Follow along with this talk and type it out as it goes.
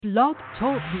Blog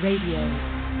Talk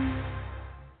Radio.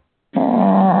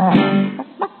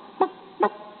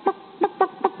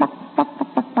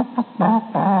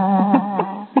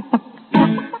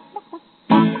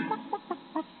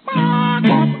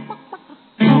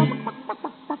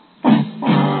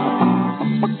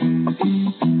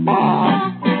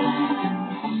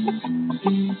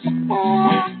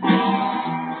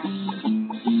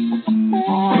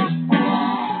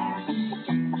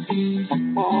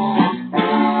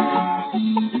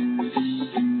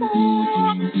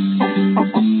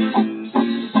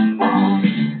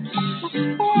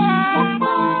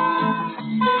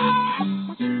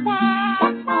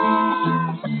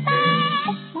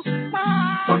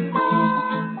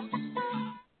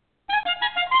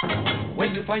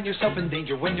 Yourself in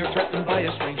danger, when you're threatened by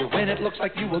a stranger, when it looks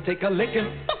like you will take a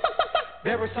licking,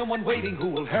 there is someone waiting who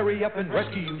will hurry up and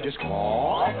rescue you. Just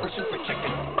call for Super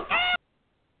Chicken.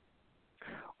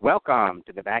 Welcome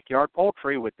to the Backyard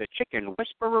Poultry with the Chicken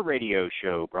Whisperer radio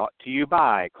show, brought to you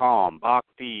by Kalmbach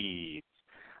Feeds.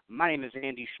 My name is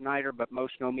Andy Schneider, but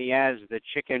most know me as the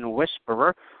Chicken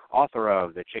Whisperer, author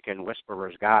of The Chicken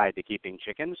Whisperer's Guide to Keeping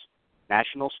Chickens,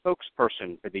 National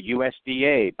Spokesperson for the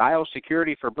USDA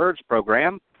Biosecurity for Birds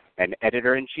program, and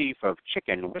editor-in-chief of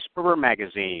Chicken Whisperer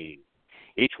magazine.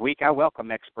 Each week I welcome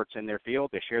experts in their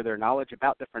field to share their knowledge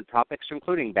about different topics,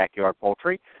 including backyard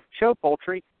poultry, show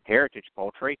poultry, heritage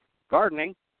poultry,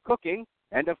 gardening, cooking,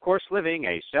 and, of course, living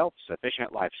a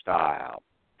self-sufficient lifestyle.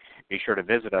 Be sure to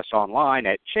visit us online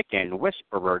at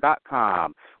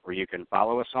chickenwhisperer.com, where you can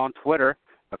follow us on Twitter,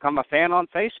 become a fan on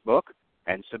Facebook,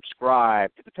 and subscribe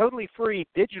to the totally free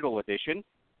digital edition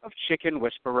of Chicken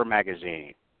Whisperer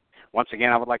magazine. Once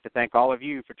again, I would like to thank all of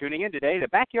you for tuning in today to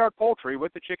Backyard Poultry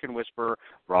with the Chicken Whisperer,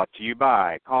 brought to you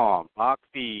by Kalmbach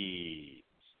Feeds.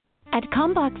 At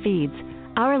Kalmbach Feeds,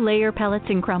 our layer pellets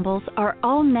and crumbles are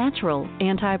all natural,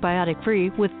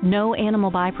 antibiotic-free with no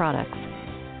animal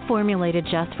byproducts. Formulated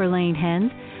just for laying hens,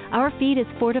 our feed is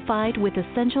fortified with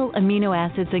essential amino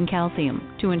acids and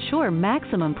calcium to ensure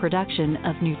maximum production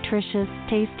of nutritious,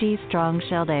 tasty,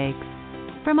 strong-shelled eggs.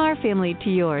 From our family to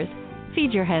yours,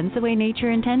 feed your hens the way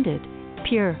nature intended.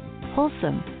 Pure,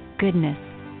 wholesome goodness.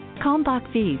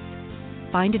 Kalmbach Feeds.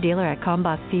 Find a dealer at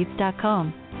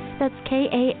kalmbachfeeds.com. That's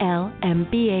KALMBACH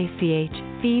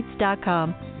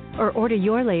feeds.com. Or order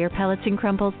your layer pellets and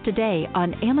crumbles today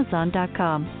on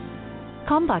Amazon.com.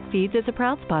 Kalmbach Feeds is a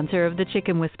proud sponsor of the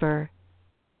Chicken Whisperer.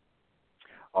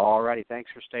 All righty,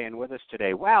 thanks for staying with us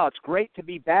today. Wow, it's great to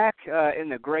be back in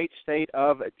the great state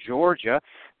of Georgia.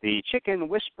 The Chicken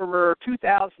Whisperer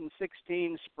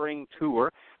 2016 Spring Tour,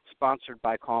 sponsored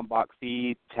by Kalmbach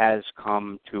Feeds, has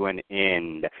come to an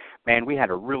end. Man, we had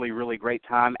a really, really great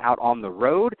time out on the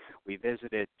road. We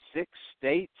visited 6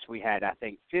 states. We had, I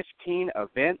think, 15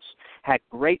 events, had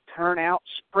great turnout,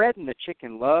 spreading the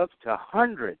chicken love to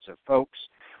hundreds of folks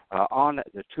on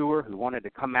the tour who wanted to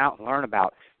come out and learn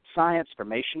about science,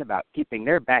 information about keeping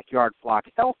their backyard flock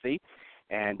healthy,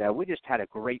 and we just had a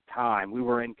great time. We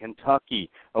were in Kentucky,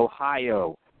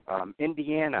 Ohio,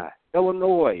 Indiana,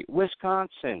 Illinois,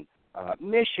 Wisconsin,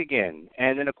 Michigan,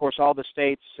 and then, of course, all the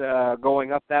states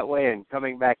going up that way and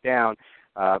coming back down.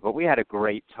 But we had a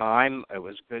great time. It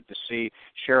was good to see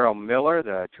Cheryl Miller,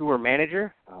 the tour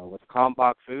manager with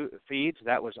Kalmbach Feeds.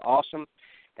 That was awesome.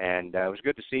 And it was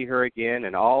good to see her again,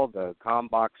 and all the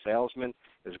Kalmbach salesmen.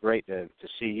 It was great to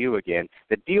see you again.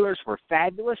 The dealers were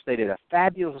fabulous. They did a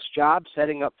fabulous job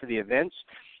setting up for the events.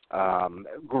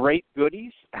 Great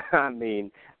goodies. I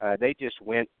mean, they just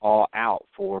went all out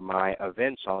for my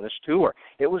events on this tour.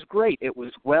 It was great. It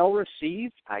was well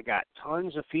received. I got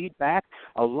tons of feedback,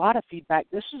 a lot of feedback.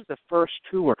 This is the first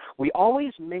tour. We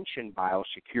always mention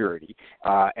biosecurity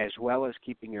as well as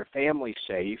keeping your family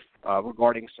safe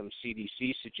regarding some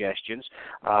CDC suggestions,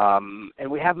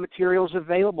 and we have materials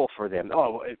available for them.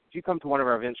 Oh, if you come to one of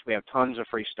our events, we have tons of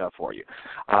free stuff for you.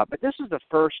 But this is the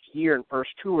first year and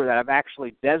first tour that I've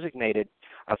actually designated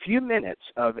a few minutes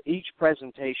of each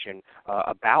presentation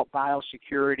about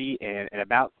biosecurity and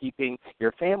about keeping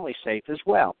your family safe as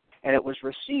well. And it was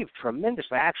received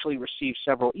tremendously. I actually received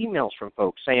several emails from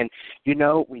folks saying, you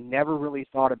know, we never really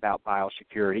thought about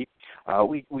biosecurity.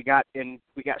 We got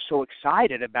so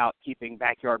excited about keeping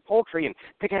backyard poultry and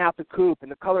picking out the coop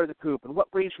and the color of the coop and what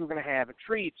breeds we were going to have and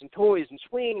treats and toys and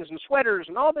swings and sweaters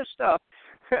and all this stuff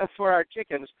for our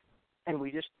chickens. and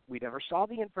we never saw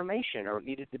the information or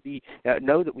needed to be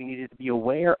know that we needed to be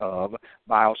aware of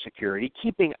biosecurity,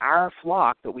 keeping our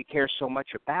flock that we care so much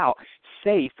about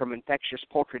safe from infectious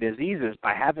poultry diseases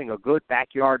by having a good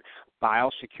backyard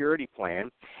biosecurity plan,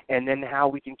 and then how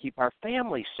we can keep our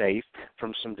family safe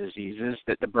from some diseases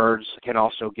that the birds can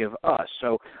also give us.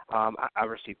 So I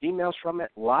received emails from it.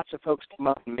 Lots of folks came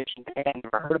up and mentioned, hey, I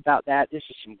never heard about that. This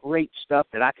is some great stuff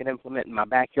that I can implement in my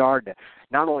backyard to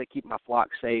not only keep my flock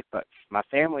safe, but my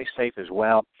family safe as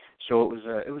well. So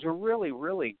it was a really,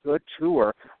 really good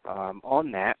tour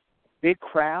on that. Big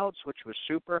crowds, which was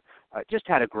super. Just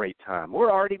had a great time. We're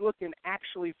already looking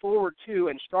actually forward to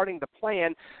and starting to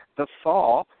plan the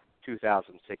fall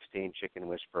 2016 Chicken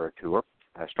Whisperer Tour,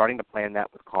 starting to plan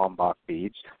that with Kalmbach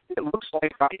Feeds. It looks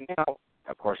like right now,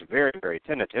 of course, very, very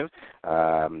tentative,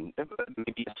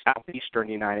 maybe southeastern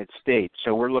United States.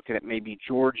 So we're looking at maybe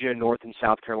Georgia, North and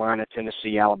South Carolina,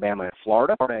 Tennessee, Alabama, and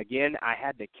Florida. Again, I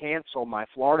had to cancel my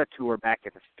Florida tour back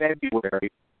in February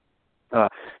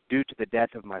due to the death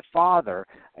of my father,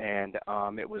 and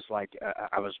it was like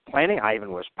I was planning, I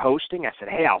even was posting, I said,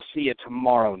 hey, I'll see you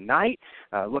tomorrow night,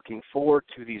 looking forward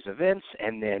to these events,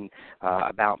 and then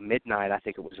about midnight, I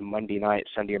think it was Sunday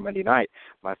or Monday night,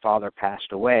 my father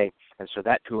passed away, and so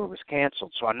that tour was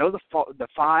canceled. So I know the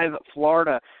 5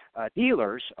 Florida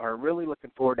dealers are really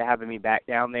looking forward to having me back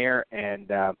down there, and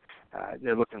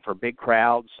they're looking for big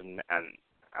crowds, and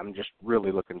I'm just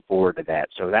really looking forward to that.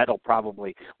 So we'll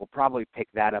probably pick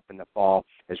that up in the fall,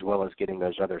 as well as getting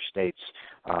those other states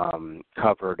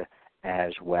covered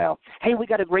as well. Hey, we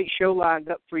got a great show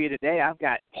lined up for you today. I've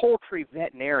got poultry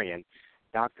veterinarian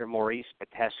Dr. Maurice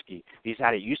Pitesky. He's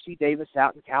out at UC Davis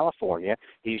out in California.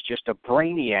 He's just a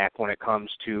brainiac when it comes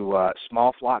to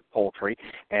small flock poultry,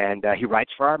 and he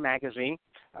writes for our magazine.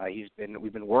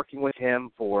 We've been working with him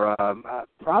for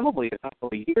probably a couple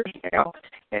of years now,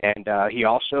 and he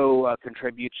also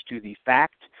contributes to the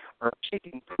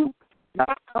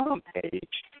chickenpoop.com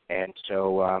page, and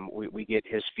so we get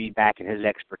his feedback and his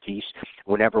expertise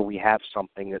whenever we have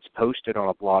something that's posted on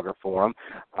a blogger forum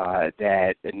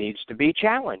that needs to be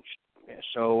challenged.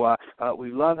 So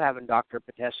we love having Dr.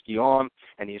 Pitesky on,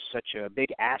 and he's such a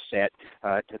big asset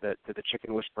to the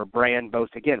Chicken Whisperer brand, both,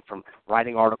 again, from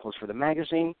writing articles for the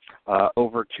magazine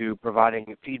over to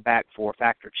providing feedback for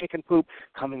Factor Chicken Poop,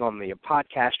 coming on the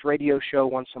podcast radio show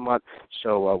once a month.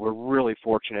 So we're really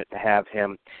fortunate to have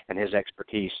him and his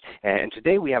expertise. And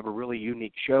today we have a really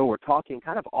unique show. We're talking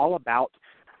kind of all about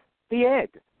the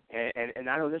egg. And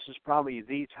I know this is probably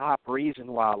the top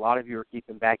reason why a lot of you are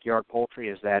keeping backyard poultry,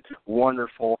 is that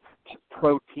wonderful,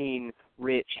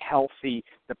 protein-rich, healthy,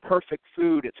 the perfect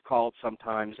food, it's called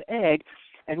sometimes, egg.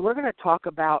 And we're going to talk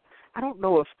about, I don't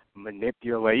know if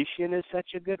manipulation is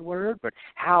such a good word, but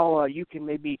how you can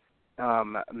maybe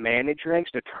manage your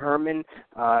eggs, determine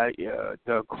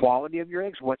the quality of your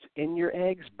eggs, what's in your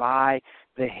eggs by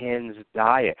the hen's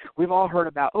diet. We've all heard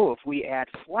about, if we add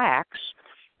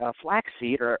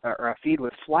flaxseed or a feed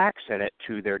with flax in it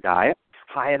to their diet,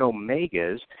 high in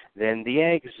omegas, then the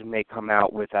eggs may come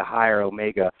out with a higher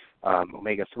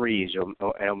omega-3s and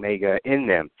omega in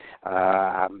them.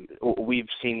 We've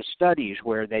seen studies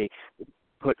where they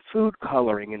put food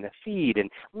coloring in the feed,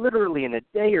 and literally in a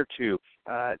day or two,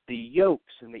 the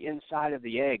yolks and the inside of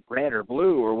the egg, red or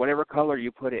blue or whatever color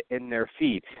you put it in their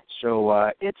feed.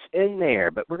 So it's in there,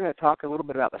 but we're going to talk a little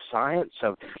bit about the science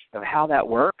of how that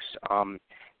works,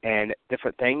 and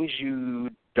different things you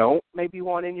don't maybe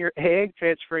want in your egg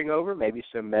transferring over, maybe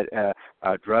some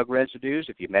drug residues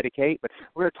if you medicate. But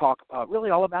we're going to talk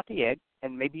really all about the egg,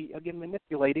 and maybe, again,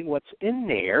 manipulating what's in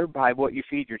there by what you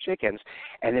feed your chickens.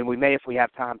 And then we may, if we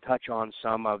have time, touch on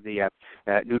some of the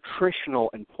nutritional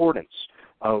importance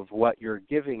of what you're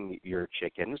giving your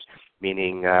chickens,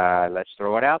 meaning, let's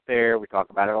throw it out there, we talk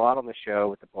about it a lot on the show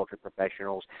with the poultry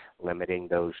professionals, limiting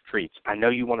those treats. I know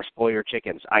you want to spoil your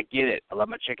chickens. I get it. I love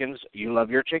my chickens. You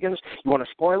love your chickens. You want to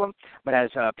spoil them. But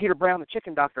as Peter Brown, the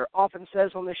chicken doctor, often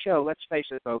says on the show, let's face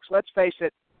it, folks, let's face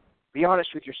it, be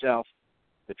honest with yourself.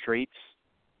 The treats,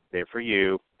 they're for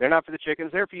you. They're not for the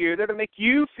chickens. They're for you. They're to make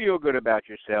you feel good about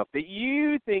yourself, that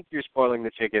you think you're spoiling the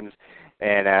chickens.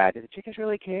 And do the chickens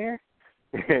really care?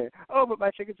 Oh, but my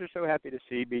chickens are so happy to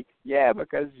see me. Yeah,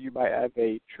 because you might have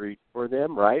a treat for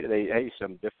them, right?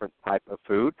 Some different type of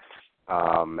food.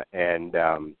 So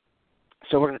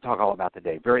we're going to talk all about the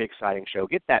day. Very exciting show.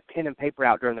 Get that pen and paper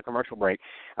out during the commercial break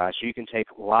so you can take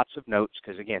lots of notes,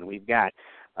 because, again, we've got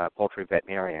poultry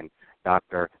veterinarian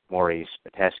Dr. Maurice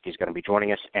Pitesky is going to be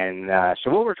joining us. And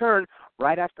so we'll return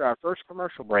right after our first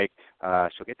commercial break.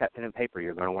 So get that pen and paper.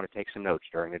 You're going to want to take some notes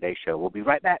during today's show. We'll be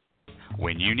right back.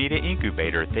 When you need an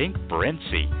incubator, think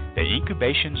Brincy, the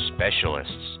incubation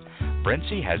specialists.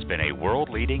 Brincy has been a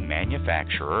world-leading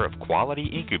manufacturer of quality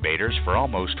incubators for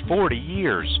almost 40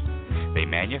 years. They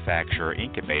manufacture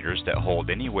incubators that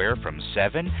hold anywhere from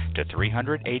 7 to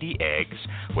 380 eggs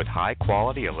with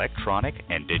high-quality electronic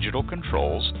and digital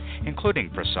controls, including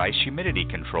precise humidity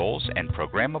controls and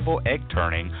programmable egg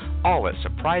turning, all at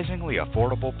surprisingly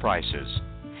affordable prices.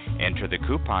 Enter the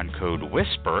coupon code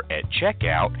WHISPER at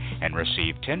checkout and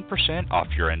receive 10% off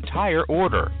your entire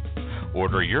order.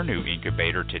 Order your new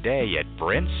incubator today at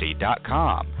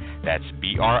Brincy.com. That's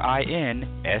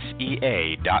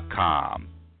BRINSEA.com.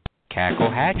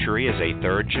 Cackle Hatchery is a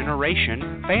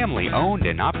third-generation, family-owned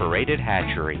and operated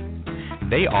hatchery.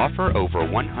 They offer over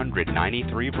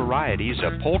 193 varieties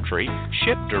of poultry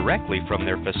shipped directly from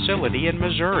their facility in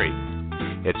Missouri.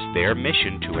 It's their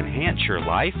mission to enhance your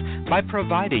life by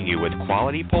providing you with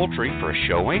quality poultry for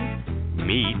showing,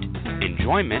 meat,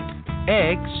 enjoyment,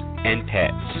 eggs, and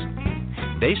pets.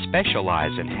 They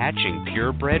specialize in hatching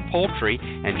purebred poultry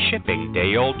and shipping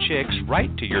day-old chicks right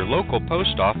to your local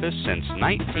post office since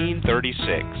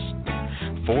 1936.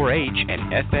 4-H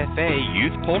and FFA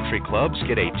youth poultry clubs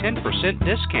get a 10%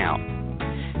 discount.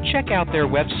 Check out their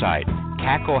website,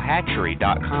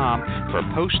 cacklehatchery.com, for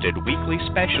posted weekly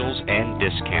specials and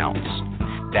discounts.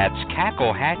 That's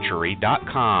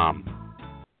cacklehatchery.com.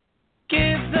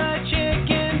 Give the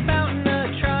chicken fountain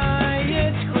a try.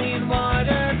 It's clean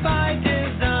water by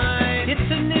design.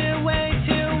 It's a new way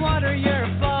to water your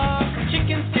flock.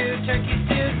 Chickens to turkeys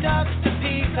to ducks to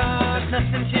peacocks.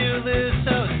 Nothing to lose,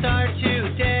 so start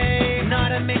today.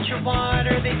 Not a nature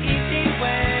water the easy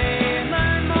way.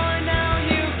 Learn more now,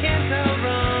 you can't go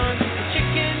wrong.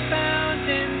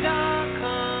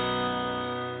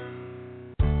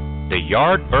 ChickenFountain.com. The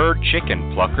Yardbird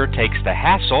Chicken Plucker takes the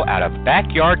hassle out of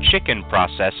backyard chicken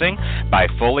processing by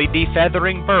fully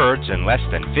defeathering birds in less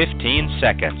than 15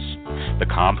 seconds. The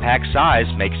compact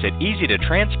size makes it easy to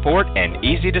transport and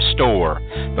easy to store.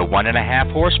 The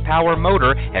 1.5 horsepower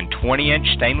motor and 20-inch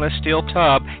stainless steel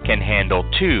tub can handle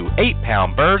 2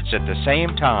 8-pound birds at the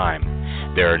same time.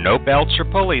 There are no belts or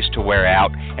pulleys to wear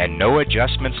out and no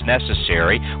adjustments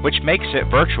necessary, which makes it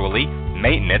virtually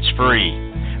maintenance-free.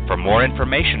 For more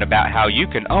information about how you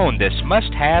can own this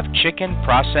must-have chicken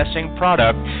processing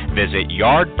product, visit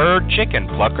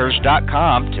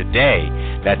yardbirdchickenpluckers.com today.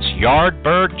 That's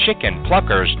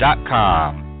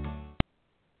yardbirdchickenpluckers.com.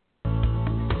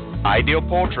 Ideal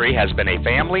Poultry has been a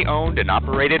family-owned and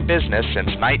operated business since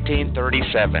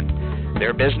 1937.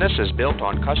 Their business is built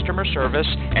on customer service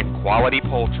and quality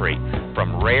poultry,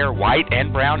 from rare white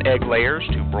and brown egg layers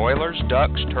to broilers,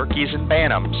 ducks, turkeys, and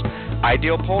bantams.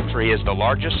 Ideal Poultry is the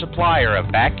largest supplier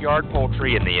of backyard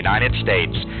poultry in the United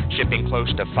States, shipping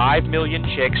close to 5 million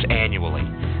chicks annually.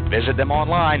 Visit them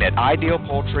online at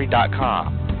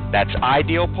idealpoultry.com. That's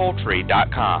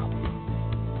idealpoultry.com.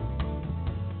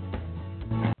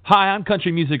 Hi, I'm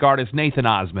country music artist Nathan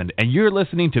Osmond, and you're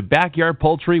listening to Backyard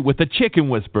Poultry with the Chicken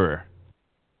Whisperer.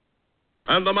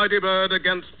 And the mighty bird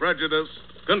against prejudice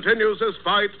continues his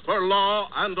fight for law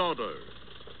and order.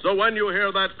 So when you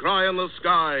hear that cry in the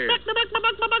sky,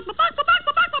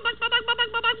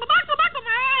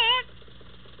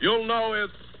 you'll know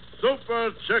it's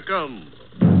Super Chicken.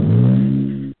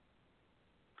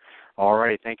 All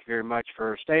right, thank you very much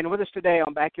for staying with us today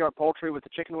on Backyard Poultry with the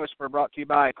Chicken Whisperer, brought to you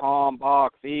by Kalmbach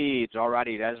Feeds. All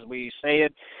righty, as we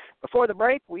said before the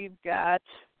break, we've got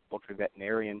poultry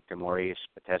veterinarian Maurice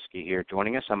Pitesky here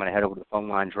joining us. I'm going to head over to the phone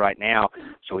lines right now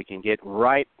so we can get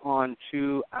right on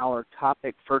to our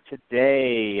topic for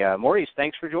today. Maurice,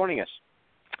 thanks for joining us.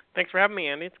 Thanks for having me,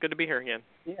 Andy. It's good to be here again.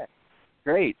 Yeah.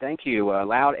 Great, thank you.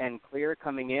 Loud and clear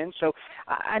coming in. So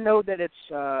I know that it's,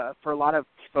 for a lot of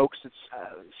folks, it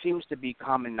seems to be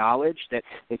common knowledge that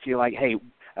they feel like, hey,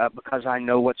 because I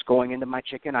know what's going into my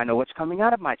chicken, I know what's coming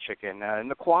out of my chicken,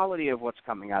 and the quality of what's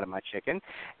coming out of my chicken.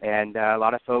 And a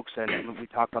lot of folks, and we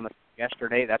talked on the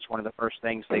yesterday, that's one of the first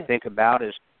things they think about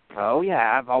is, oh,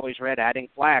 yeah, I've always read adding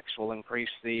flax will increase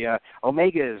the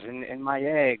omegas in my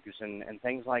eggs and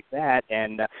things like that.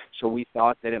 And so we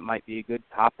thought that it might be a good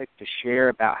topic to share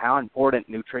about how important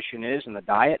nutrition is in the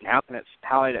diet and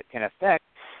how it can affect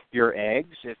your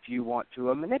eggs if you want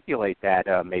to manipulate that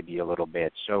maybe a little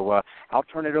bit. So I'll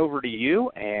turn it over to you,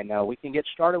 and we can get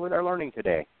started with our learning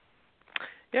today.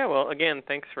 Yeah, well, again,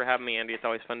 thanks for having me, Andy. It's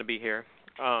always fun to be here.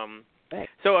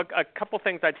 So a couple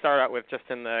things I'd start out with just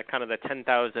in the kind of the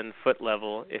 10,000-foot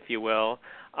level, if you will.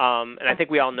 And I think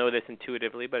we all know this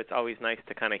intuitively, but it's always nice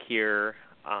to kind of hear,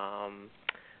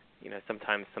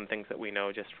 sometimes some things that we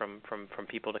know just from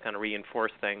people to kind of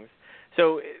reinforce things.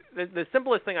 So the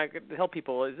simplest thing I could tell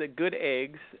people is that good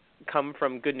eggs come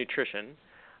from good nutrition.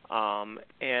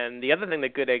 And the other thing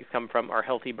that good eggs come from are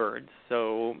healthy birds.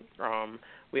 So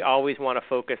we always want to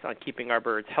focus on keeping our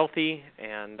birds healthy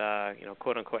and,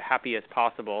 quote unquote, happy as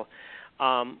possible.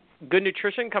 Good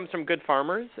nutrition comes from good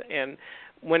farmers. And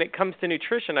when it comes to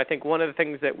nutrition, I think one of the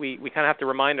things that we kind of have to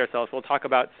remind ourselves, we'll talk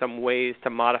about some ways to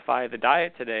modify the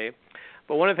diet today.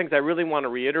 But one of the things I really want to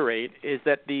reiterate is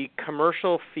that the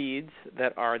commercial feeds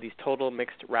that are these total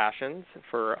mixed rations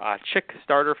for chick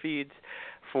starter feeds,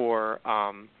 for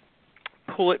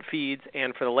pullet feeds,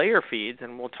 and for the layer feeds,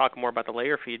 and we'll talk more about the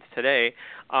layer feeds today,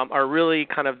 are really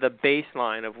kind of the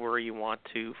baseline of where you want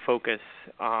to focus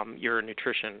your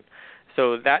nutrition.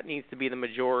 So that needs to be the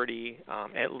majority,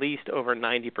 at least over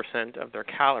 90% of their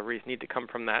calories need to come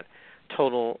from that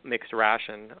total mixed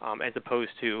ration, as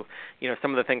opposed to,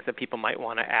 some of the things that people might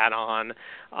want to add on,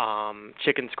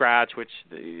 chicken scratch, which,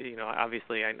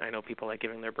 obviously I know people like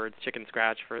giving their birds chicken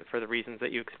scratch for the reasons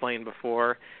that you explained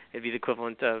before. It'd be the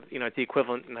equivalent of, it's the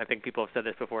equivalent, and I think people have said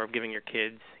this before, of giving your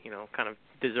kids, kind of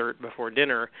dessert before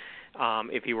dinner,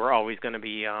 if you were always going to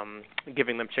be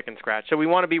giving them chicken scratch. So we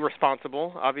want to be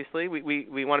responsible, obviously.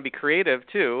 We want to be creative,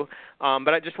 too.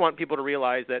 But I just want people to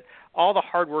realize that all the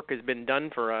hard work has been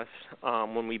done for us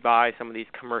when we buy some of these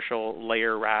commercial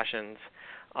layer rations.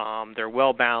 They're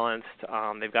well-balanced.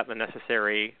 They've got the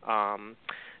necessary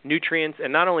nutrients.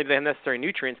 And not only do they have necessary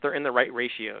nutrients, they're in the right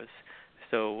ratios.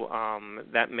 So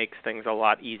that makes things a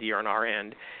lot easier on our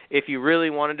end. If you really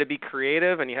wanted to be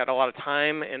creative and you had a lot of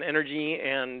time and energy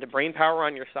and brain power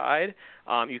on your side,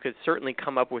 you could certainly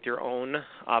come up with your own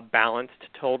balanced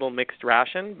total mixed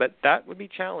ration, but that would be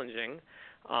challenging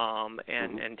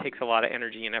and takes a lot of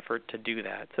energy and effort to do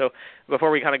that. So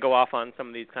before we kind of go off on some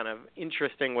of these kind of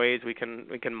interesting ways we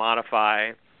can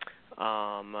modify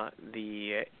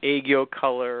the egg yolk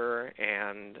color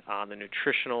and the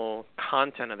nutritional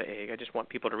content of the egg, I just want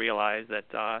people to realize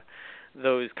that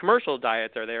those commercial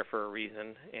diets are there for a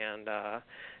reason, and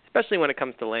especially when it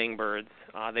comes to laying birds,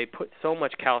 they put so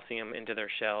much calcium into their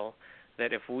shell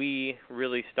that if we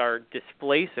really start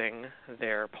displacing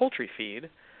their poultry feed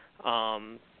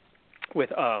with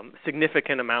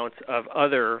significant amounts of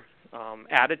other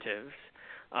additives,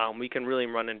 we can really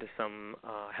run into some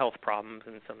health problems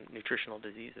and some nutritional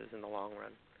diseases in the long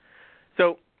run.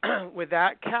 So with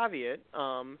that caveat,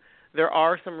 there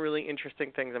are some really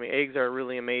interesting things. I mean, eggs are a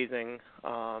really amazing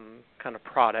kind of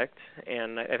product,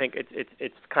 and I think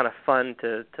it's kind of fun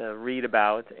to read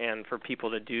about and for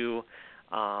people to do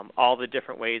all the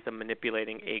different ways of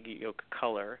manipulating egg yolk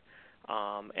color.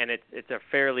 And it's a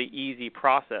fairly easy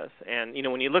process. And,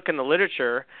 when you look in the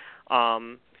literature,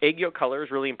 egg yolk color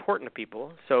is really important to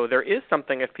people. So there is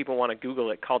something, if people want to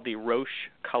Google it, called the Roche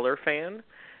color fan.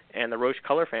 And the Roche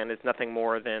color fan is nothing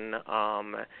more than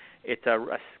it's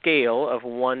a scale of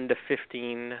 1 to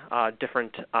 15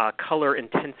 different color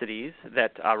intensities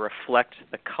that reflect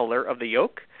the color of the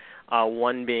yolk,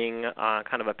 1 being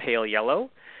kind of a pale yellow,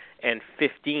 and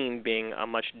 15 being a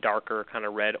much darker kind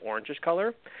of red orangish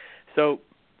color. So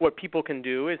what people can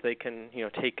do is they can,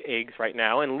 take eggs right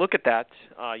now and look at that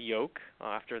yolk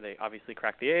after they obviously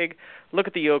crack the egg, look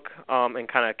at the yolk and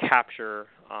kind of capture,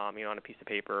 on a piece of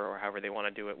paper or however they want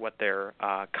to do it, what their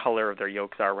color of their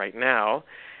yolks are right now.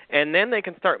 And then they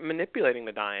can start manipulating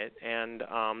the diet. And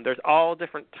there's all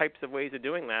different types of ways of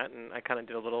doing that. And I kind of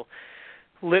did a little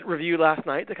lit review last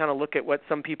night to kind of look at what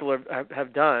some people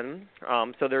have done.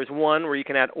 So there's one where you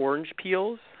can add orange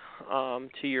peels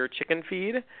to your chicken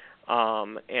feed.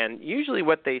 And usually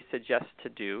what they suggest to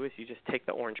do is you just take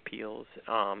the orange peels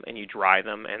and you dry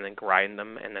them and then grind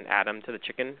them and then add them to the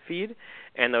chicken feed.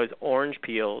 And those orange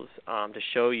peels, to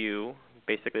show you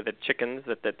basically the chickens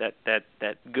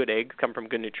that good eggs come from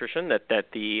good nutrition, that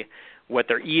what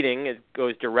they're eating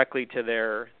goes directly to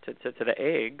to the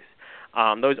eggs.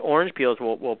 Those orange peels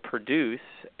will produce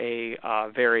a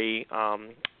very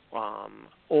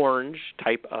orange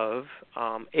type of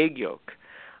egg yolk.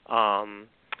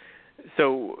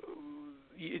 So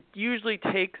it usually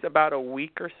takes about a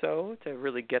week or so to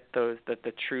really get the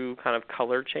true kind of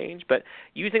color change. But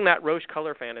using that Roche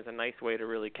color fan is a nice way to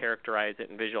really characterize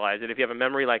it and visualize it. If you have a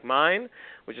memory like mine,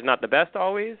 which is not the best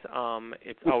always,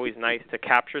 it's always nice to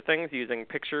capture things using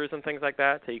pictures and things like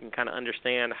that, so you can kind of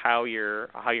understand how you're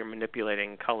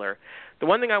manipulating color. The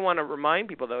one thing I want to remind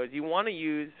people though is you want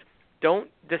to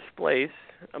don't displace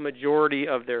a majority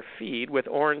of their feed with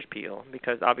orange peel,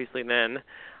 because obviously then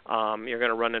you're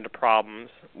going to run into problems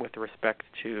with respect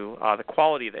to the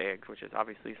quality of the eggs, which is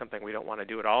obviously something we don't want to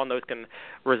do at all, and those can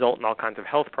result in all kinds of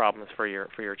health problems for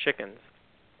your chickens.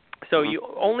 So you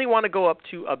only want to go up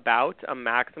to about a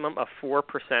maximum of 4%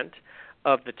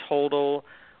 of the total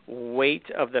weight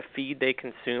of the feed they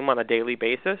consume on a daily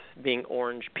basis being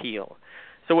orange peel.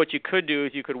 So what you could do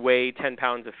is you could weigh 10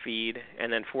 pounds of feed,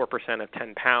 and then 4% of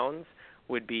 10 pounds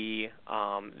would be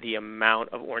the amount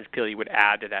of orange peel you would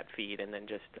add to that feed, and then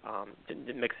just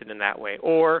mix it in that way.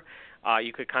 Or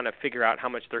you could kind of figure out how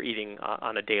much they're eating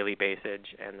on a daily basis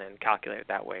and then calculate it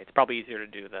that way. It's probably easier to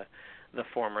do the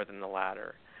former than the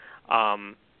latter.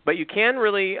 But you can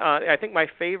really, I think my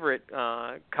favorite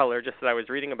color, just that I was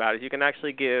reading about, is you can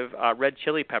actually give red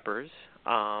chili peppers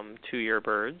to your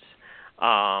birds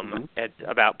at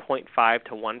about 0.5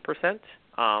 to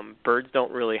 1%. Birds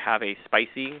don't really have a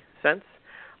spicy sense,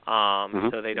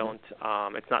 so they don't.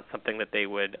 It's not something that they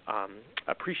would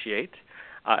appreciate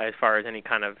as far as any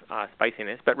kind of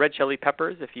spiciness. But red chili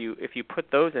peppers, if you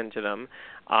put those into them,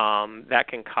 that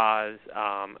can cause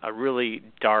a really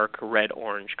dark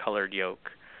red-orange colored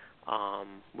yolk,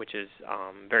 which is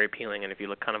very appealing. And if you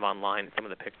look kind of online at some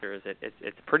of the pictures,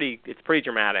 it's pretty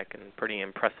dramatic and pretty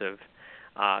impressive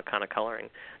kind of coloring.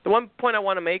 The one point I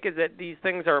want to make is that these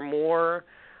things are more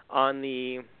on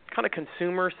the kind of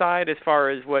consumer side as far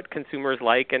as what consumers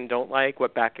like and don't like,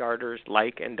 what backyarders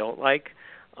like and don't like.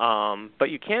 But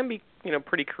you can be,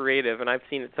 pretty creative, and I've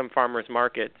seen at some farmers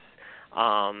markets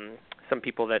some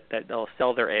people that they'll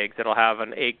sell their eggs that'll have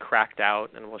an egg cracked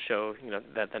out and will show,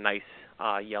 that the nice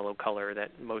yellow color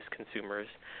that most consumers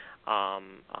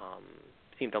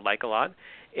seem to like a lot.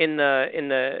 In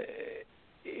the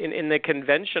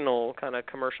conventional kind of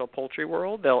commercial poultry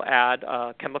world, they'll add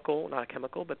not a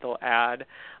chemical, but they'll add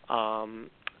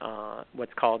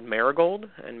what's called marigold,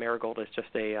 and marigold is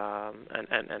just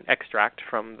an extract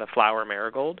from the flower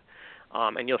marigold,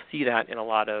 and you'll see that in a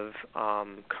lot of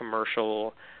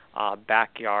commercial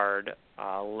backyard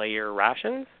layer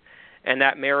rations, and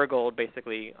that marigold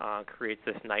basically creates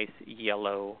this nice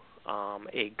yellow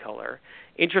egg color.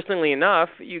 Interestingly enough,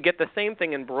 you get the same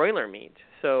thing in broiler meat.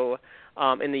 So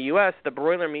in the U.S., the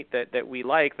broiler meat that we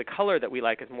like, the color that we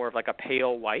like is more of like a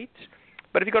pale white.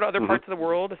 But if you go to other parts of the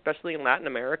world, especially in Latin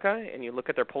America, and you look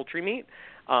at their poultry meat,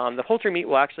 the poultry meat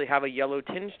will actually have a yellow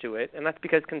tinge to it, and that's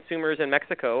because consumers in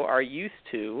Mexico are used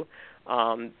to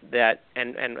that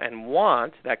and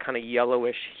want that kind of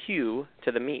yellowish hue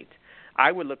to the meat.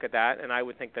 I would look at that and I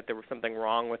would think that there was something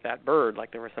wrong with that bird,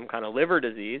 like there was some kind of liver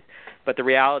disease. But the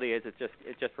reality is it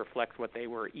just reflects what they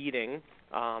were eating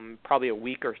probably a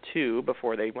week or two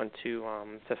before they went to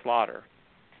slaughter.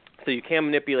 So you can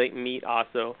manipulate meat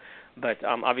also, but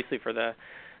obviously for the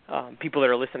people that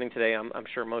are listening today, I'm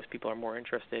sure most people are more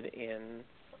interested in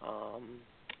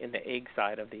the egg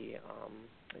side of the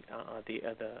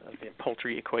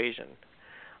poultry equation.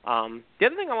 The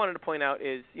other thing I wanted to point out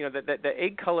is, that the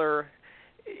egg color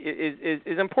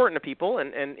is important to people,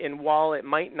 and while it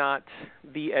might not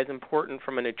be as important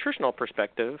from a nutritional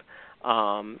perspective,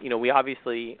 we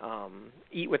obviously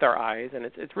eat with our eyes, and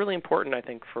it's really important, I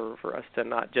think, for us to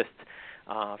not just,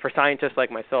 for scientists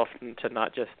like myself, to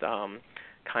not just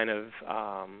kind of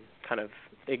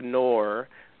ignore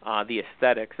the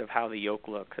aesthetics of how the yolk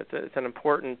looks. It's an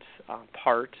important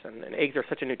part, and eggs are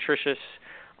such a nutritious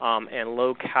and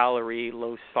low-calorie,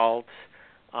 low-salt,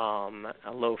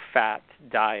 low-fat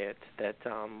diet that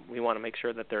we want to make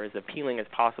sure that they're as appealing as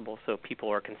possible so people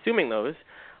are consuming those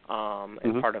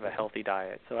as part of a healthy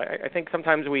diet. So I think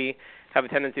sometimes we have a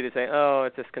tendency to say,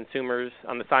 it's just consumers,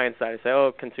 on the science side,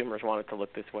 say, consumers want it to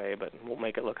look this way, but we'll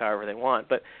make it look however they want.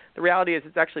 But the reality is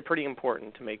it's actually pretty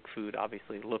important to make food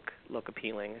obviously look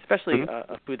appealing, especially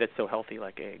a food that's so healthy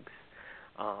like eggs.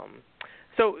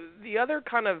 So the other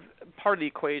kind of part of the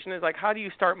equation is, like, how do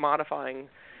you start modifying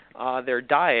their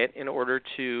diet in order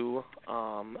to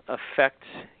affect,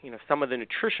 some of the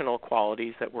nutritional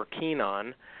qualities that we're keen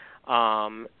on?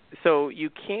 So you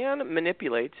can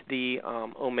manipulate the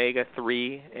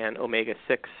omega-3 and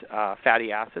omega-6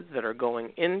 fatty acids that are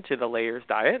going into the layers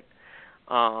diet.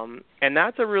 And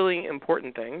that's a really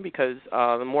important thing because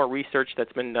the more research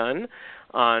that's been done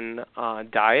on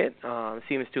diet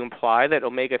seems to imply that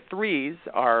omega-3s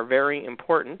are very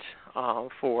important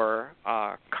for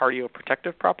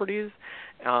cardioprotective properties,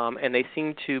 and they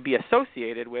seem to be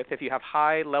associated with, if you have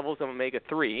high levels of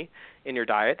omega-3 in your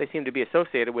diet, they seem to be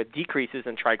associated with decreases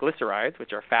in triglycerides,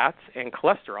 which are fats, and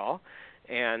cholesterol,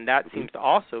 and that seems to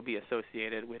also be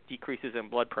associated with decreases in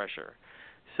blood pressure.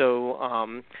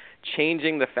 So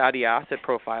changing the fatty acid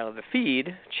profile of the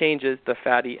feed changes the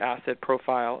fatty acid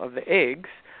profile of the eggs,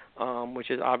 which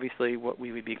is obviously what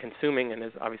we would be consuming and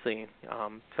is obviously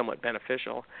somewhat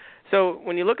beneficial. So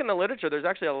when you look in the literature, there's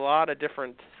actually a lot of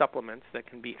different supplements that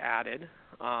can be added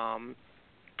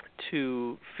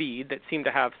to feed that seem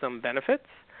to have some benefits.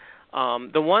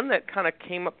 The one that kind of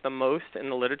came up the most in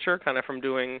the literature, kind of from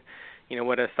doing,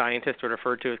 what a scientist would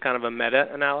refer to as kind of a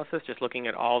meta-analysis, just looking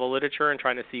at all the literature and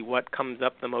trying to see what comes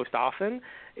up the most often,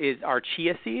 are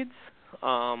chia seeds,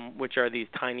 which are these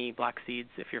tiny black seeds,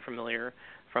 if you're familiar,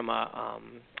 from a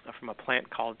plant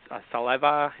called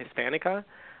Stalvey hispanica,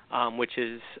 which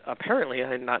is apparently,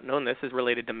 I had not known this, is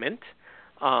related to mint.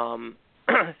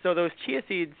 So those chia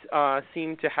seeds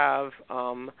seem to have,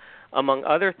 among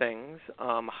other things,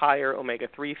 higher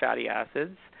omega-3 fatty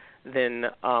acids than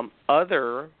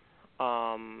other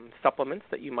supplements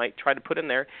that you might try to put in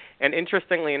there. And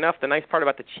interestingly enough, the nice part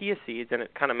about the chia seeds, and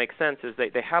it kind of makes sense, is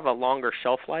they have a longer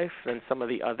shelf life than some of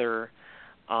the other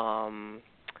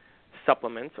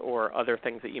supplements or other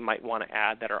things that you might want to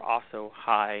add that are also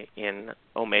high in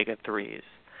omega-3s.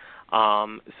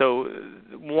 So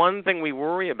one thing we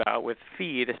worry about with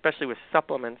feed, especially with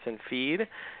supplements and feed,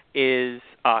 is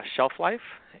shelf life.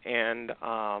 And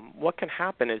what can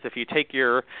happen is if you take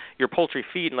your poultry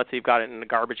feed and let's say you've got it in a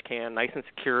garbage can, nice and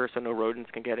secure so no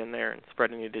rodents can get in there and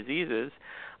spread any diseases,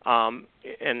 and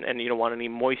you don't want any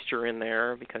moisture in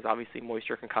there because obviously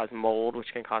moisture can cause mold, which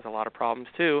can cause a lot of problems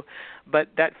too. But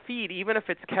that feed, even if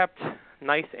it's kept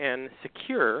nice and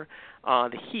secure,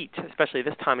 the heat, especially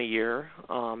this time of year,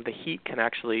 the heat can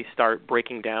actually start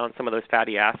breaking down some of those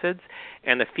fatty acids,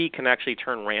 and the feed can actually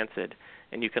turn rancid,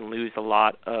 and you can lose a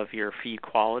lot of your feed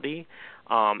quality.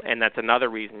 And that's another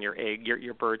reason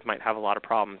your birds might have a lot of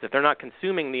problems. If they're not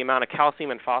consuming the amount of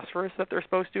calcium and phosphorus that they're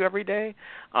supposed to every day,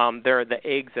 the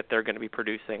eggs that they're going to be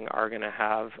producing are going to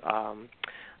have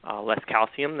less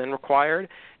calcium than required.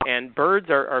 And birds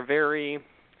are very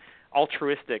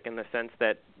altruistic in the sense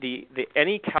that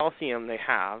any calcium they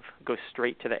have goes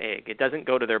straight to the egg. It doesn't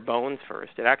go to their bones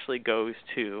first. It actually goes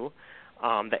to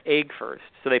the egg first.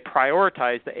 So they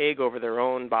prioritize the egg over their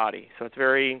own body. So it's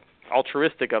very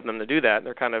altruistic of them to do that.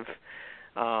 They're kind of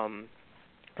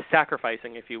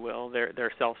sacrificing, if you will,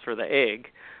 their selves for the egg.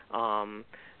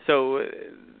 So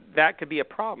that could be a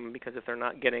problem because if they're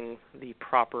not getting the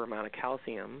proper amount of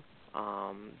calcium,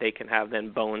 they can have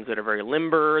then bones that are very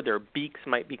limber. Their beaks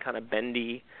might be kind of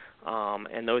bendy,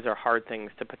 and those are hard things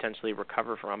to potentially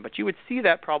recover from. But you would see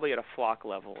that probably at a flock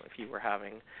level if you were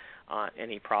having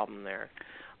any problem there.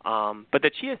 But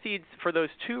the chia seeds, for those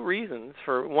two reasons,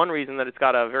 for one reason that it's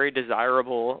got a very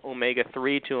desirable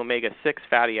omega-3 to omega-6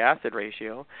 fatty acid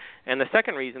ratio, and the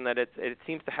second reason that it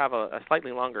seems to have a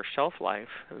slightly longer shelf life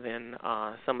than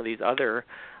some of these other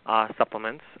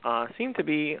supplements, seem to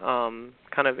be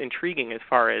kind of intriguing as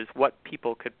far as what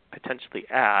people could potentially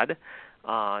add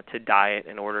to diet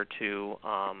in order to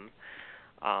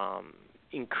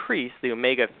increase the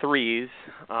omega-3s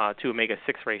to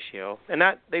omega-6 ratio. And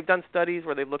that they've done studies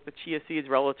where they've looked at chia seeds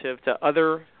relative to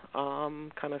other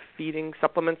kind of feeding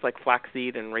supplements like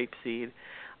flaxseed and rapeseed,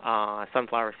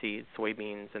 sunflower seeds,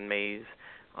 soybeans, and maize,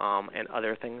 and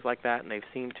other things like that. And they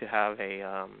seem to have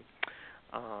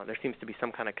there seems to be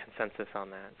some kind of consensus on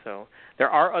that. So there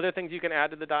are other things you can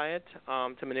add to the diet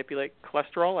to manipulate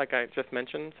cholesterol, like I just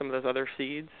mentioned, some of those other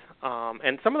seeds.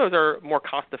 And some of those are more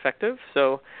cost-effective,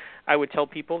 so I would tell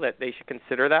people that they should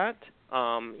consider that.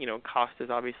 Cost is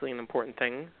obviously an important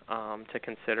thing to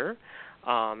consider.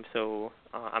 So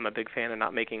I'm a big fan of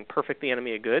not making perfect the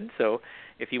enemy of good. So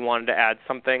if you wanted to add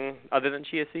something other than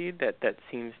chia seed that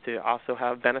seems to also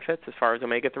have benefits as far as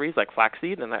omega-3s, like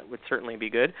flaxseed, then that would certainly be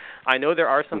good. I know there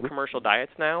are some commercial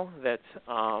diets now that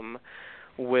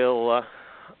will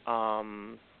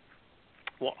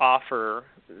offer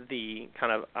the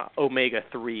kind of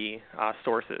omega-3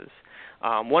 sources.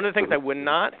 One of the things I would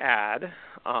not add,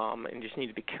 and just need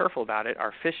to be careful about it,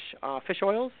 are fish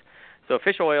oils. So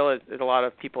fish oil, as a lot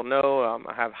of people know,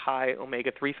 have high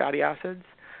omega-3 fatty acids.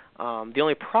 The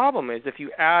only problem is if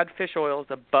you add fish oils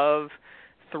above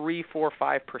 3, 4,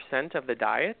 5% of the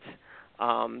diet,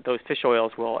 those fish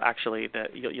oils will actually,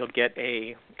 you'll get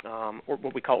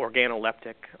what we call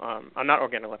organoleptic, not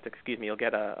organoleptic, excuse me, you'll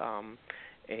get a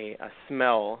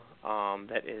smell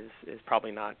that is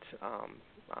probably not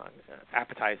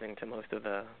appetizing to most of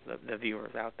the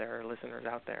viewers out there, listeners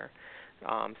out there.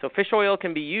 So fish oil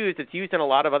can be used. It's used in a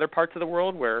lot of other parts of the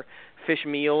world where fish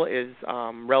meal is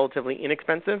relatively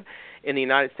inexpensive. In the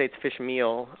United States, fish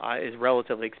meal is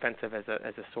relatively expensive as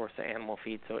a source of animal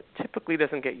feed, so it typically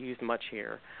doesn't get used much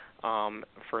here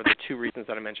for the two reasons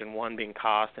that I mentioned, one being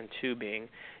cost and two being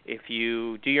if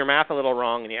you do your math a little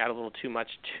wrong and you add a little too much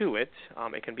to it,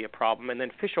 it can be a problem. And then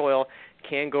fish oil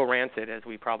can go rancid, as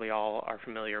we probably all are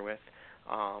familiar with.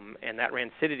 And that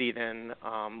rancidity then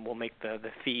will make the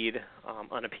feed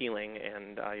unappealing,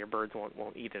 and your birds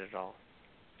won't eat it at all.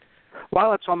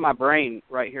 While it's on my brain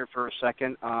right here for a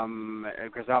second,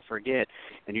 because I'll forget,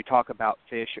 and you talk about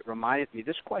fish, it reminded me,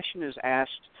 this question is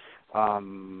asked,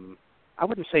 I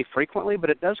wouldn't say frequently,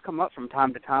 but it does come up from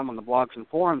time to time on the blogs and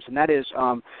forums, and that is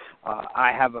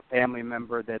I have a family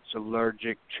member that's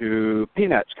allergic to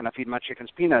peanuts. Can I feed my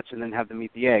chickens peanuts and then have them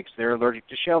eat the eggs? They're allergic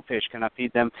to shellfish. Can I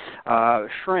feed them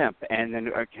shrimp? And then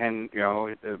is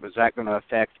that going to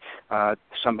affect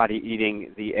somebody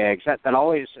eating the eggs? That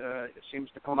always seems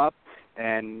to come up,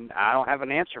 and I don't have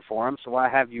an answer for them, so I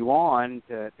have you on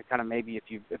to kind of maybe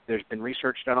if there's been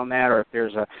research done on that, or if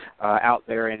there's out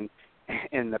there in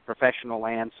the professional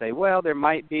land say, well, there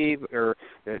might be, or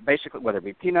basically whether it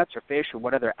be peanuts or fish or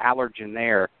what other allergen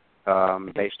there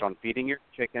based on feeding your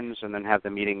chickens and then have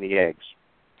them eating the eggs.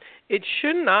 It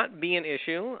should not be an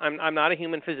issue. I'm not a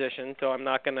human physician, so I'm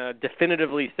not going to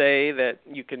definitively say that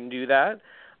you can do that.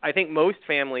 I think most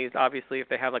families, obviously, if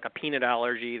they have like a peanut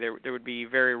allergy, there would be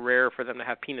very rare for them to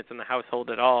have peanuts in the household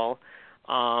at all.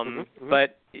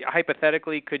 But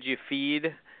hypothetically, could you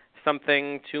feed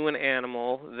something to an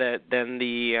animal that then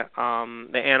the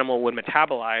animal would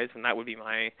metabolize, and that would be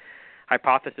my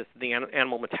hypothesis. The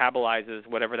animal metabolizes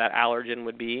whatever that allergen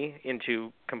would be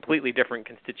into completely different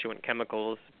constituent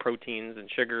chemicals, proteins and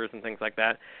sugars and things like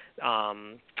that.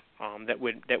 That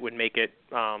would make it.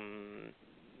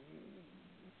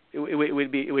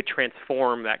 It would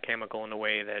transform that chemical in a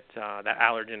way that that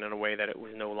allergen in a way that it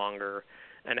was no longer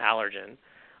an allergen.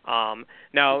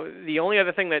 Now, the only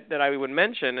other thing that I would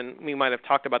mention, and we might have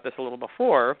talked about this a little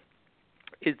before,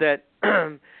 is that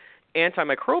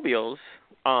antimicrobials,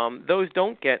 those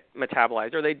don't get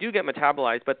metabolized, or they do get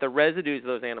metabolized, but the residues of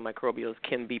those antimicrobials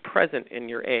can be present in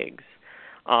your eggs.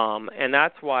 And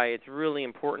that's why it's really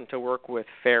important to work with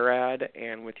FARAD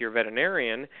and with your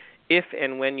veterinarian if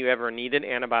and when you ever needed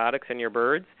antibiotics in your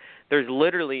birds. There's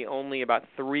literally only about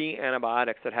 3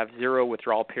 antibiotics that have 0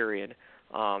 withdrawal period.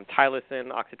 Tylosin,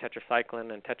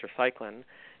 oxytetracycline, and tetracycline,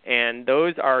 and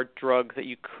those are drugs that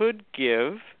you could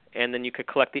give, and then you could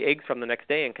collect the eggs from the next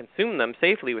day and consume them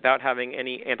safely without having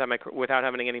any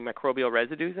microbial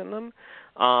residues in them.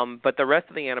 But the rest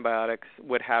of the antibiotics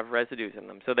would have residues in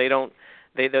them, so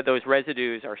those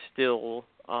residues are still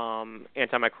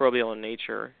antimicrobial in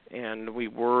nature, and we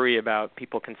worry about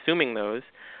people consuming those.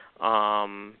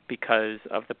 Because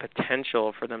of the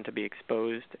potential for them to be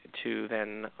exposed to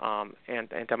then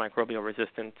antimicrobial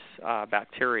resistant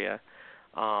bacteria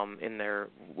in there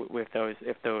with those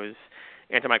if those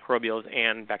antimicrobials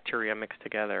and bacteria mix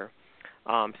together.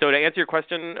 So to answer your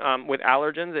question, with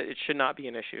allergens, it should not be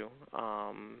an issue.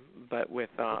 But with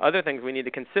other things, we need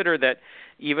to consider that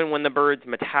even when the birds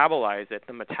metabolize it,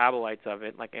 the metabolites of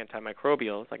it, like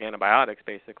antimicrobials, like antibiotics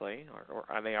basically, or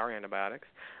they are antibiotics,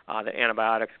 the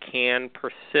antibiotics can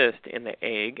persist in the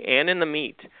egg and in the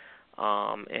meat.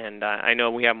 And I know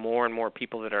we have more and more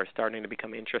people that are starting to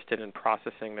become interested in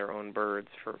processing their own birds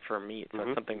for meat. So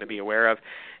that's something to be aware of.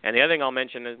 And the other thing I'll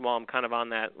mention is, while I'm kind of on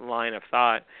that line of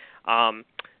thought,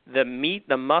 the meat,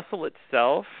 the muscle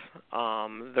itself,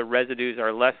 the residues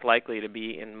are less likely to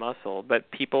be in muscle. But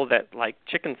people that like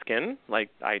chicken skin, like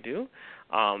I do,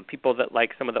 people that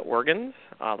like some of the organs,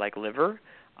 like liver,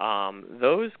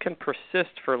 those can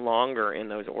persist for longer in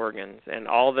those organs. And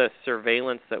all the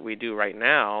surveillance that we do right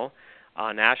now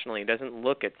nationally doesn't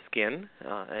look at skin,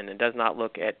 and it does not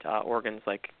look at organs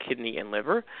like kidney and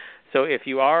liver. So if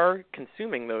you are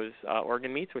consuming those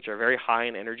organ meats, which are very high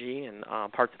in energy and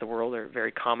parts of the world are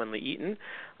very commonly eaten,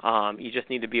 you just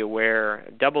need to be aware,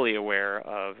 doubly aware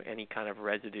of any kind of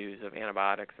residues of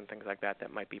antibiotics and things like that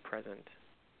that might be present.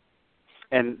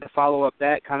 And to follow up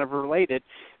that, kind of related,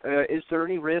 is there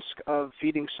any risk of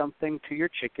feeding something to your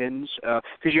chickens?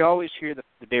 Because you always hear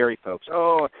the dairy folks,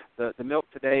 the milk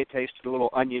today tasted a little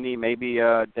oniony. Maybe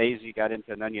Daisy got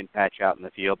into an onion patch out in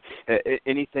the field.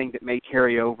 Anything that may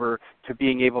carry over to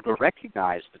being able to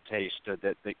recognize the taste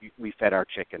that we fed our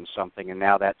chickens something, and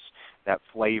now that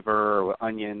flavor, or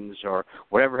onions, or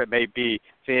whatever it may be,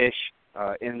 fish,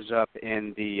 ends up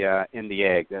in the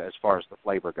egg as far as the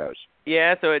flavor goes.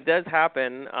 Yeah, so it does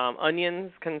happen.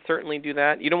 Onions can certainly do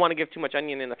that. You don't want to give too much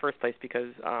onion in the first place because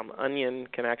onion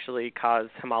can actually cause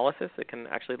hemolysis. It can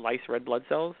actually lyse red blood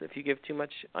cells if you give too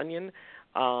much onion.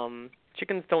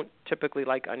 Chickens don't typically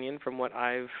like onion from what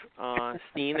I've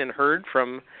seen and heard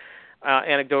from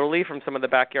anecdotally from some of the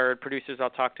backyard producers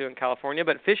I'll talk to in California,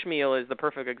 but fish meal is the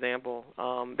perfect example.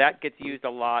 That gets used a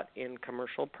lot in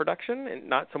commercial production, and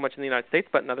not so much in the United States,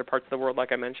 but in other parts of the world,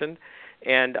 like I mentioned.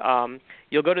 And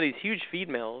you'll go to these huge feed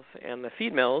mills, and the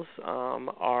feed mills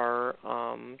are,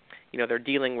 they're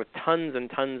dealing with tons and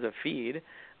tons of feed,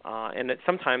 and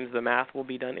sometimes the math will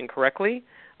be done incorrectly,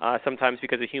 sometimes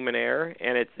because of human error,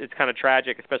 and it's kind of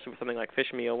tragic, especially with something like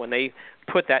fish meal, when they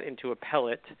put that into a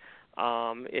pellet.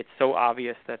 It's so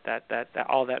obvious that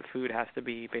all that food has to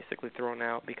be basically thrown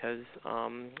out because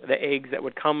the eggs that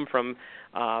would come from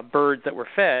birds that were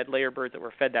fed, layer birds that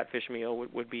were fed that fish meal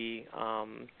would be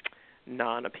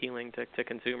non-appealing to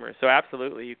consumers. So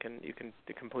absolutely, you can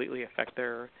completely affect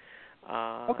their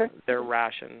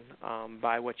ration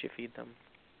by what you feed them.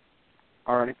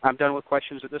 All right, I'm done with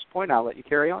questions at this point. I'll let you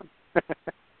carry on.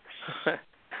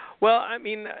 Well, I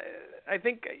mean, I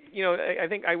think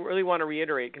I really want to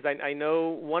reiterate, because I know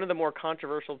one of the more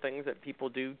controversial things that people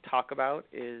do talk about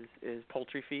is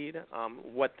poultry feed,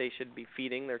 what they should be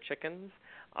feeding their chickens,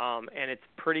 and it's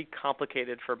pretty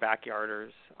complicated for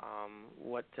backyarders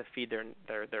what to feed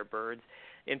their birds,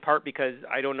 in part because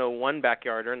I don't know one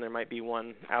backyarder, and there might be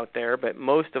one out there, but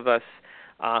most of us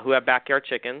who have backyard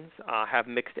chickens have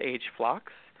mixed-age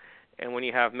flocks. And when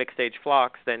you have mixed-age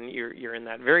flocks, then you're in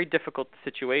that very difficult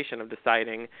situation of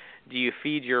deciding, do you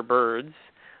feed your birds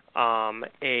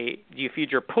do you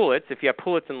feed your pullets? If you have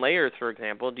pullets and layers, for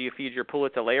example, do you feed your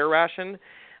pullets a layer ration,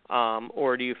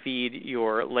 or do you feed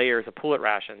your layers a pullet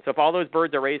ration? So if all those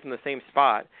birds are raised in the same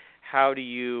spot, how do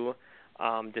you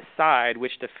decide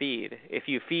which to feed? If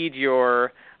you feed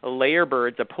your layer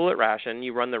birds a pullet ration,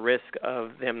 you run the risk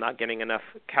of them not getting enough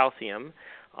calcium,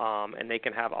 and they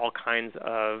can have all kinds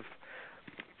of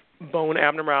bone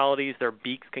abnormalities. Their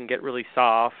beaks can get really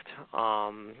soft,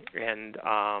 and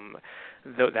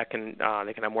they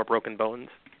can have more broken bones.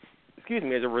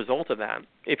 As a result of that.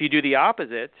 If you do the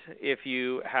opposite, if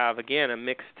you have, again, a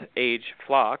mixed age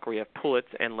flock where you have pullets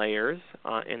and layers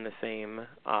in the same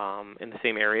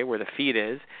area where the feed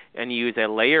is, and you use a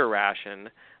layer ration,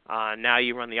 now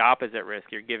you run the opposite risk.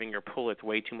 You're giving your pullets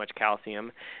way too much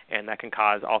calcium, and that can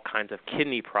cause all kinds of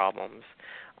kidney problems.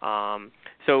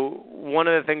 So one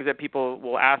of the things that people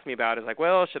will ask me about is like,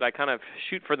 well, should I kind of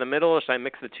shoot for the middle, or should I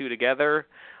mix the two together?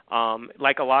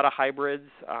 Like a lot of hybrids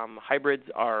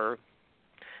are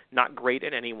not great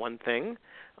at any one thing.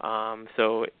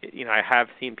 So, I have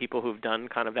seen people who've done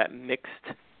kind of that mixed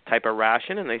type of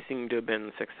ration, and they seem to have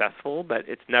been successful, but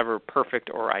it's never perfect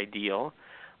or ideal.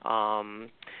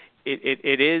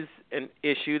 It is an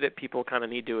issue that people kind of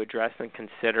need to address and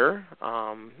consider,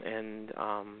 and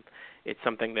it's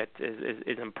something that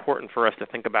is important for us to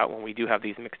think about when we do have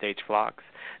these mixed-age flocks.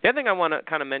 The other thing I want to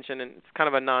kind of mention, and it's kind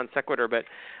of a non sequitur, but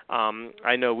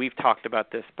I know we've talked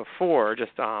about this before,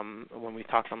 just when we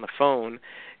talked on the phone,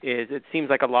 is it seems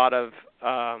like a lot of,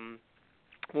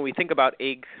 when we think about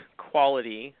egg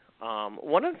quality,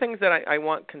 one of the things that I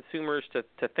want consumers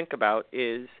to think about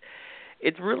is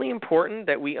it's really important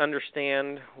that we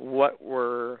understand what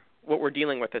we're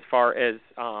dealing with as far as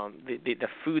the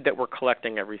food that we're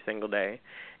collecting every single day.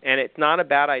 And it's not a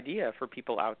bad idea for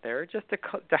people out there just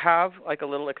to have like a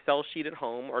little Excel sheet at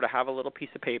home, or to have a little piece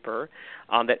of paper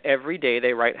that every day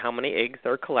they write how many eggs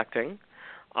they're collecting.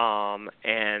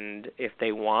 And if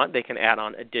they want, they can add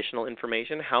on additional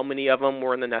information. How many of them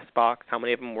were in the nest box? How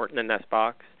many of them weren't in the nest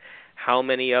box? How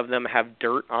many of them have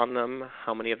dirt on them?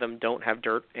 How many of them don't have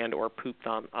dirt and or pooped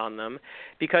on them?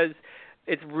 Because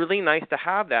it's really nice to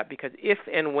have that, because if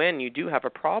and when you do have a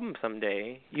problem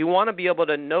someday, you want to be able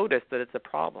to notice that it's a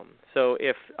problem. So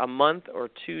if a month or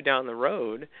two down the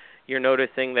road you're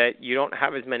noticing that you don't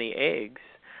have as many eggs,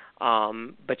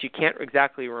 but you can't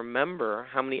exactly remember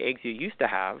how many eggs you used to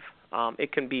have,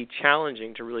 it can be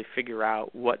challenging to really figure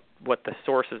out what the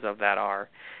sources of that are.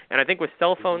 And I think with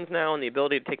cell phones now and the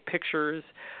ability to take pictures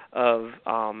of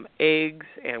eggs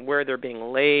and where they're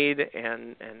being laid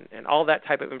and all that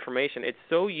type of information, it's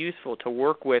so useful to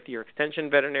work with your extension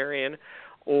veterinarian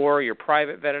or your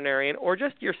private veterinarian or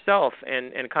just yourself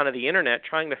and kind of the internet,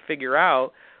 trying to figure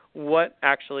out what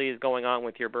actually is going on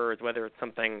with your birds, whether it's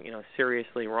something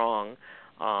seriously wrong.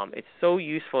 It's so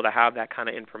useful to have that kind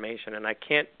of information, and I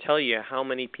can't tell you how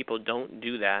many people don't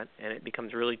do that, and it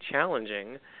becomes really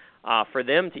challenging for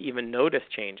them to even notice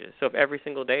changes. So if every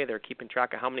single day they're keeping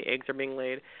track of how many eggs are being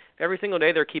laid, if every single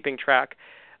day they're keeping track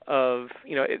of,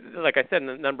 like I said,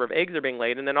 the number of eggs are being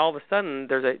laid, and then all of a sudden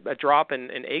there's a drop in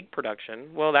egg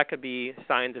production, well, that could be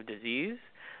signs of disease.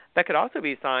 That could also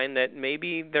be a sign that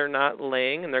maybe they're not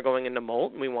laying and they're going into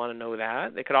molt, and we want to know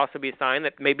that. It could also be a sign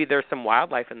that maybe there's some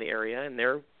wildlife in the area, and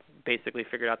they're basically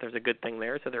figured out there's a good thing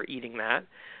there, so they're eating that.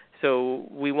 So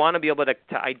we want to be able to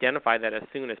identify that as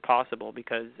soon as possible,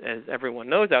 because as everyone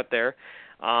knows out there,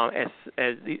 as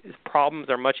these problems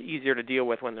are much easier to deal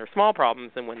with when they're small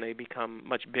problems than when they become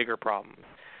much bigger problems.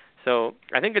 So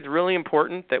I think it's really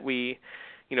important that we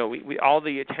all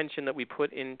the attention that we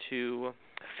put into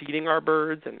feeding our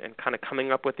birds and kind of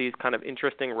coming up with these kind of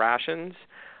interesting rations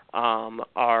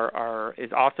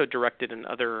is also directed in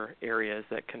other areas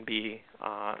that can be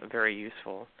very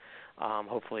useful,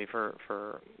 hopefully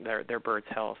for their birds'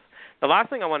 health. The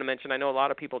last thing I want to mention, I know a lot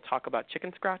of people talk about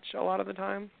chicken scratch a lot of the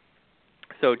time.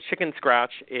 So chicken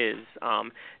scratch is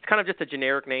it's kind of just a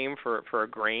generic name for a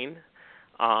grain.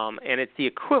 And it's the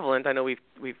equivalent. I know we've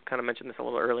kind of mentioned this a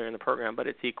little earlier in the program, but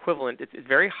it's the equivalent. It's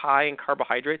very high in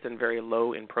carbohydrates and very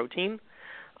low in protein.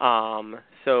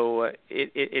 So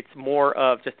it's more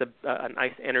of just a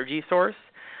nice energy source.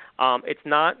 It's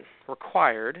not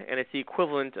required, and it's the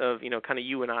equivalent of kind of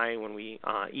you and I when we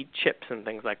eat chips and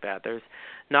things like that. There's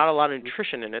not a lot of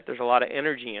nutrition in it. There's a lot of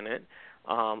energy in it.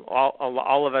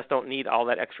 All of us don't need all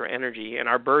that extra energy, and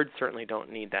our birds certainly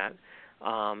don't need that.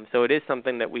 So it is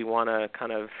something that we want to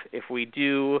kind of, if we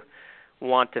do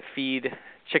want to feed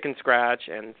chicken scratch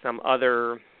and some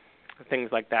other things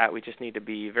like that, we just need to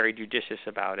be very judicious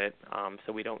about it,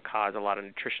 so we don't cause a lot of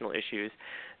nutritional issues.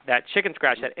 That chicken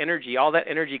scratch, that energy, all that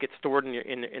energy gets stored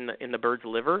in the bird's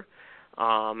liver,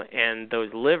 and those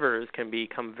livers can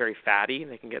become very fatty.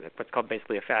 They can get what's called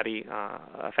basically a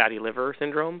fatty liver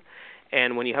syndrome.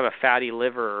 And when you have a fatty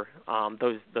liver,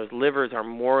 those livers are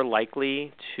more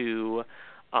likely to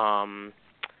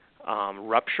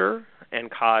rupture and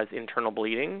cause internal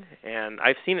bleeding. And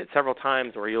I've seen it several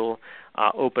times where you'll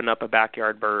open up a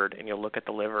backyard bird and you'll look at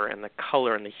the liver, and the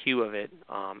color and the hue of it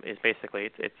is basically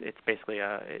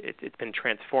it's been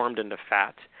transformed into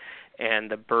fat.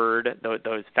 And the bird,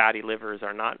 those fatty livers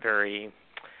are not very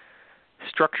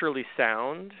structurally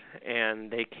sound, and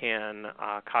they can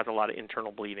cause a lot of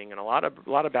internal bleeding, and a lot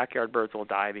of backyard birds will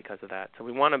die because of that. So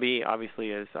we want to be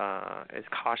obviously as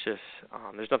cautious.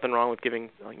 There's nothing wrong with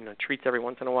giving treats every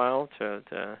once in a while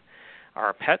to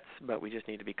our pets, but we just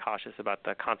need to be cautious about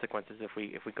the consequences if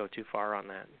we go too far on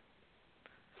that.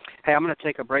 Hey, I'm going to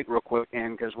take a break real quick,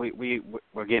 and because we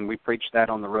preach that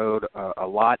on the road a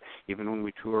lot, even when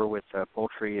we tour with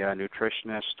poultry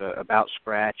nutritionists about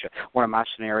scratch. One of my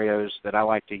scenarios that I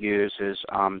like to use is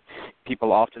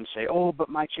people often say, "Oh, but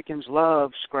my chickens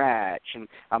love scratch," and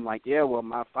I'm like, "Yeah, well,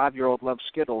 my 5-year-old loves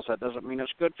Skittles. That doesn't mean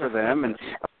it's good for them." And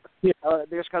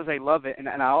just because they love it, and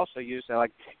I also use that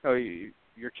like,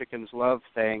 your chickens love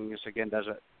things, again,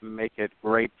 doesn't make it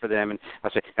great for them. And I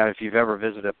say, if you've ever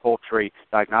visited a poultry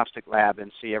diagnostic lab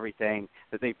and see everything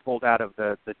that they pulled out of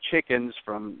the chickens,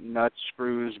 from nuts,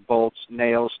 screws, bolts,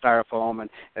 nails, styrofoam,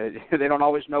 and they don't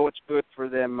always know what's good for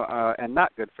them and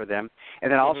not good for them.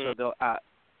 And then also they'll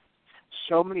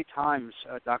so many times,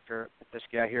 Dr.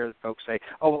 Pitesky, I hear folks say,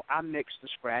 "Oh, well, I mix the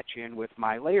scratch in with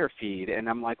my layer feed," and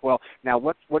I'm like, "Well, now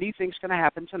what do you think is going to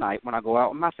happen tonight when I go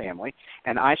out with my family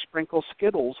and I sprinkle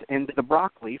Skittles into the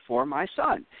broccoli for my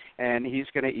son, and he's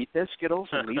going to eat the Skittles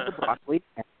and leave the broccoli."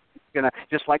 And he's going to,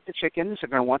 just like the chickens, they're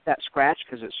going to want that scratch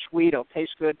because it's sweet, it'll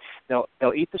taste good. They'll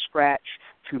eat the scratch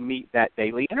to meet that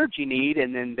daily energy need,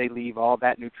 and then they leave all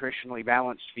that nutritionally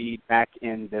balanced feed back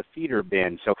in the feeder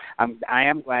bin. So I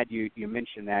am glad you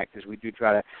mentioned that, because we do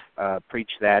try to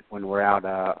preach that when we're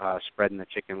out spreading the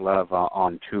chicken love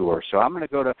on tour. So I'm going to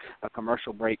go to a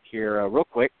commercial break here real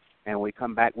quick, and when we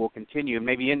come back, we'll continue,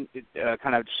 maybe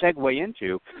kind of segue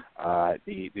into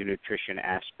the nutrition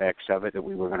aspects of it that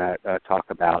we were going to talk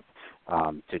about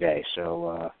today.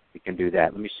 So we can do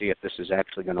that. Let me see if this is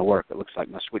actually going to work. It looks like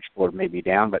my switchboard may be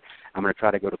down, but I'm going to try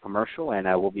to go to commercial, and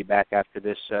we'll be back after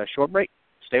this short break.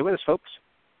 Stay with us, folks.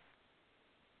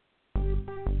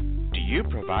 Do you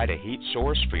provide a heat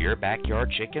source for your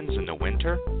backyard chickens in the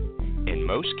winter? In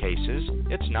most cases,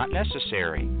 it's not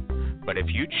necessary. But if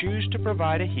you choose to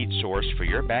provide a heat source for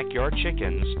your backyard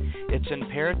chickens, it's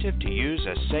imperative to use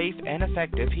a safe and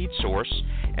effective heat source,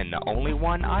 and the only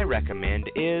one I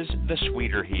recommend is the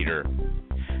Sweeter Heater.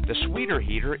 The Sweeter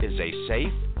Heater is a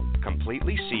safe,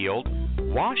 completely sealed,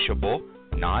 washable,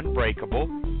 non-breakable,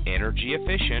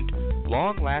 energy-efficient,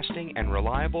 long-lasting, and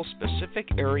reliable specific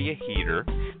area heater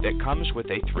that comes with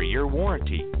a 3-year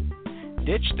warranty.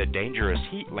 Ditch the dangerous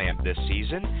heat lamp this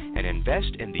season and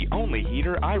invest in the only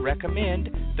heater I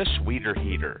recommend, the Sweeter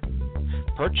Heater.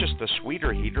 Purchase the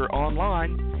Sweeter Heater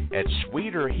online at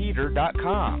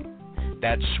sweeterheater.com.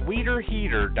 That's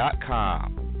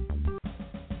sweeterheater.com.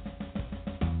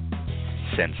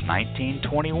 Since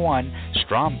 1921,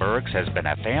 Stromberg's has been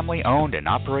a family-owned and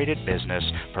operated business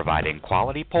providing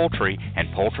quality poultry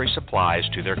and poultry supplies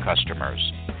to their customers.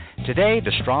 Today,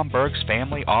 the Stromberg's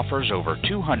family offers over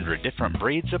 200 different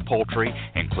breeds of poultry,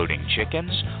 including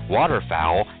chickens,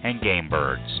 waterfowl, and game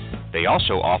birds. They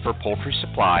also offer poultry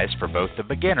supplies for both the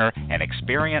beginner and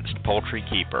experienced poultry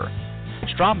keeper.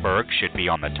 Stromberg should be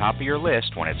on the top of your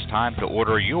list when it's time to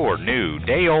order your new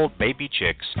day-old baby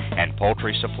chicks and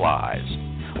poultry supplies.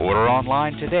 Order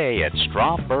online today at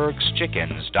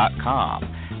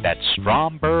strombergschickens.com. That's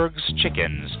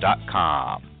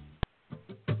strombergschickens.com.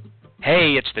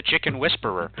 Hey, it's the Chicken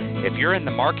Whisperer. If you're in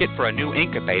the market for a new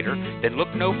incubator, then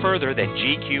look no further than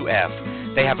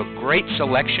GQF. They have a great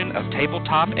selection of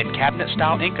tabletop and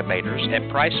cabinet-style incubators at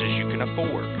prices you can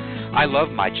afford. I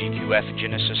love my GQF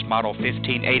Genesis Model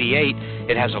 1588.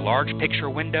 It has a large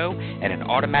picture window and an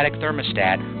automatic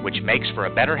thermostat, which makes for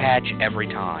a better hatch every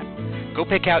time. Go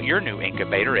pick out your new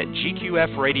incubator at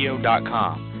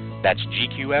gqfradio.com. That's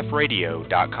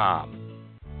gqfradio.com.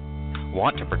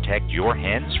 Want to protect your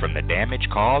hens from the damage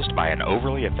caused by an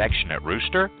overly affectionate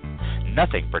rooster?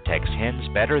 Nothing protects hens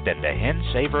better than the Hen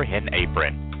Saver Hen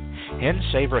Apron. Hen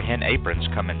Saver Hen Aprons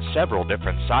come in several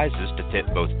different sizes to fit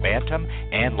both bantam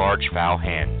and large fowl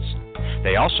hens.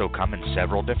 They also come in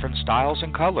several different styles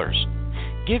and colors.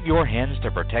 Give your hens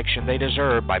the protection they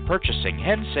deserve by purchasing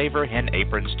Hen Saver Hen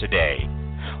Aprons today.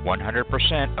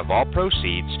 100% of all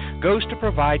proceeds goes to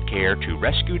provide care to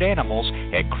rescued animals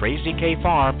at Crazy K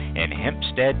Farm in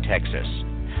Hempstead, Texas.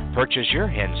 Purchase your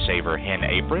Hen Saver Hen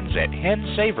Aprons at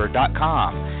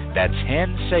hensaver.com. That's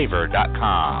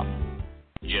hensaver.com.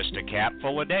 Just a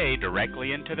capful a day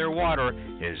directly into their water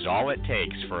is all it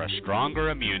takes for a stronger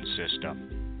immune system.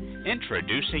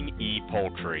 Introducing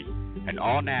E-Poultry, an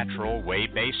all-natural,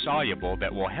 whey-based soluble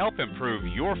that will help improve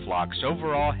your flock's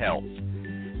overall health.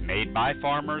 Made by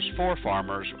farmers for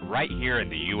farmers right here in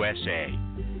the USA.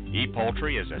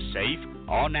 E-Poultry is a safe,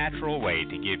 all-natural way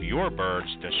to give your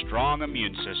birds the strong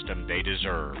immune system they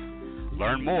deserve.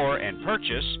 Learn more and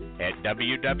purchase at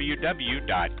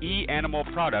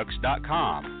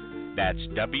www.eanimalproducts.com. That's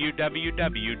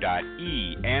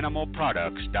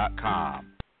www.eanimalproducts.com.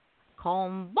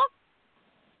 Kalmbach,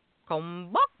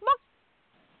 Kalmbach,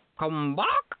 Kalmbach,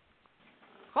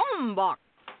 Kalmbach,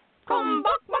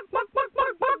 Kalmbach,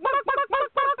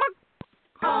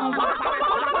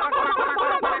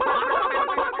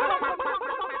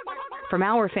 From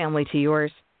our family to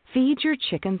yours, feed your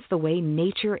chickens the way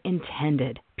nature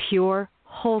intended. Pure,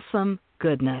 wholesome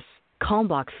goodness.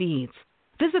 Kalmbach Feeds.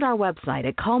 Visit our website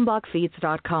at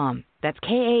kalmbachfeeds.com. That's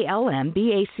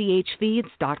KALMBACH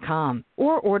Feeds.com.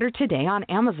 Or order today on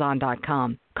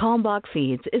Amazon.com. Kalmbach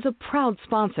Feeds is a proud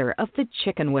sponsor of The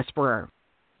Chicken Whisperer.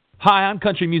 Hi, I'm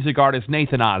country music artist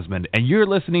Nathan Osmond, and you're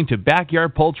listening to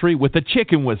Backyard Poultry with The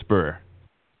Chicken Whisperer.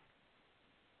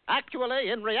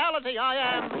 Actually, in reality,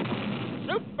 I am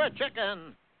Super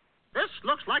Chicken. This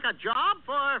looks like a job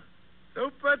for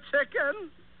Super Chicken.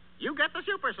 You get the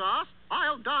super sauce,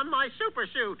 I'll don my super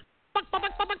suit.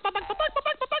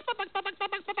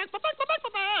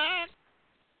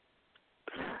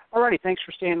 Alrighty, thanks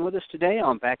for staying with us today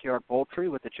on Backyard Poultry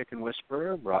with the Chicken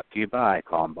Whisperer, brought to you by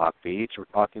Kalmbach Feeds. We're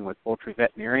talking with poultry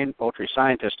veterinarian, poultry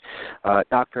scientist,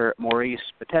 Dr. Maurice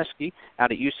Pitesky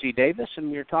out at UC Davis,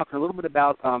 and we were talking a little bit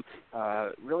about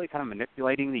really kind of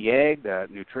manipulating the egg, the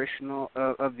nutrition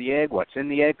of the egg, what's in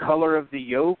the egg, color of the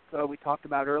yolk we talked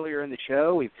about earlier in the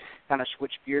show. We've kind of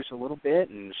switched gears a little bit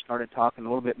and started talking a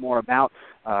little bit more about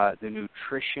the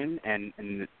nutrition and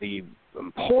the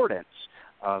importance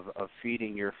of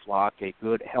feeding your flock a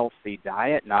good, healthy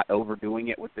diet, not overdoing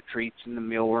it with the treats and the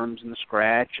mealworms and the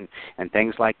scratch and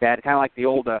things like that. Kind of like the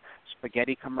old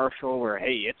spaghetti commercial where,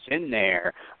 hey, it's in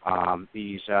there.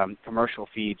 These commercial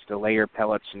feeds, the layer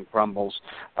pellets and crumbles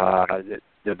that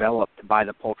developed by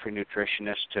the poultry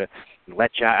nutritionist to let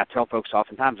you, I tell folks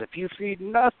oftentimes, if you feed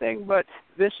nothing but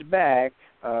this bag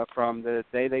from the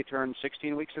day they turn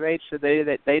 16 weeks of age to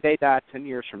the day they die 10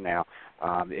 years from now,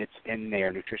 it's in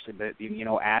there nutritionally, the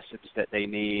amino acids that they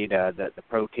need, the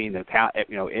protein,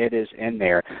 it is in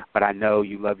there. But I know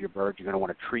you love your birds. You're going to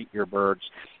want to treat your birds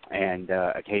and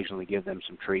occasionally give them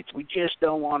some treats. We just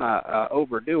don't want to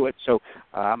overdo it. So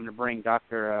I'm going to bring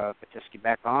Dr. Pitesky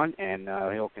back on, and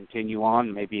he'll continue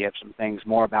on, maybe have some things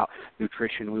more about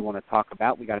nutrition we want to talk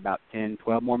about. We got about 10,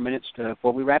 12 more minutes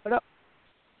before we wrap it up.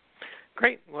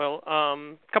 Great. Well,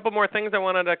 a couple more things I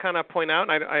wanted to kind of point out.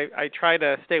 I try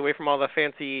to stay away from all the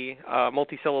fancy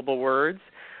multi-syllable words.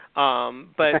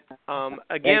 But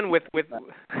again, with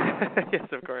yes,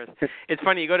 of course. It's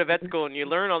funny, you go to vet school and you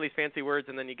learn all these fancy words,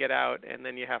 and then you get out, and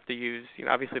then you have to use,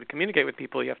 obviously to communicate with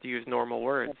people, you have to use normal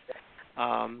words.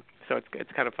 So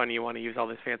it's kind of funny you want to use all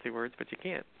these fancy words, but you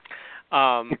can't.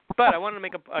 But I wanted to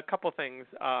make a couple things.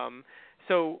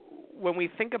 So when we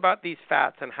think about these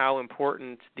fats and how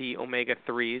important the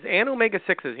omega-3s and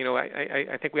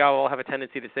omega-6s, I think we all have a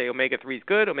tendency to say omega-3 is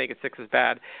good, omega-6 is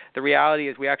bad. The reality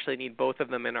is we actually need both of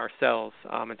them in our cells.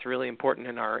 It's really important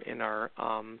in what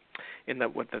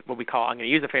we call, I'm going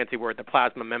to use a fancy word, the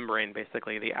plasma membrane,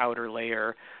 basically the outer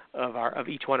layer of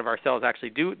each one of our cells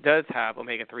actually does have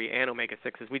omega-3 and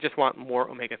omega-6s. We just want more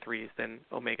omega-3s than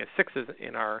omega-6s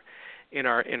in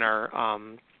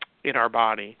our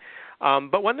body.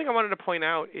 But one thing I wanted to point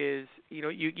out is,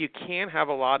 you can have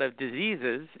a lot of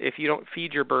diseases if you don't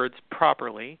feed your birds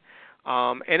properly.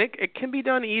 And it can be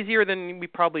done easier than we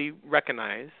probably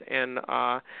recognize. And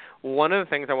one of the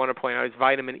things I want to point out is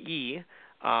vitamin E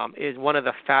is one of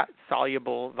the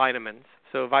fat-soluble vitamins.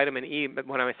 So vitamin E,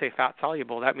 when I say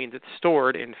fat-soluble, that means it's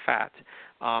stored in fat.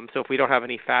 So if we don't have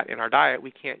any fat in our diet, we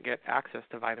can't get access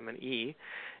to vitamin E.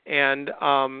 And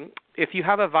if you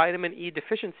have a vitamin E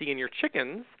deficiency in your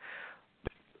chickens,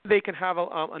 they can have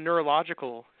a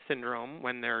neurological syndrome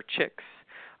when they're chicks,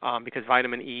 because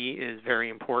vitamin E is very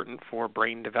important for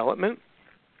brain development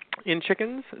in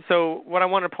chickens. So what I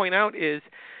want to point out is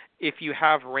if you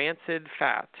have rancid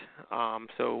fat,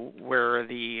 so where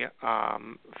the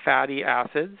fatty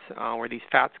acids, where these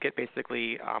fats get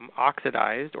basically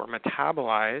oxidized or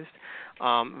metabolized,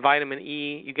 vitamin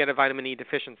E, you get a vitamin E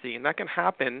deficiency, and that can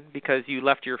happen because you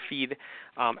left your feed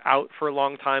out for a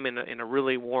long time in a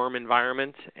really warm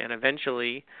environment, and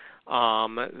eventually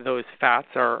those fats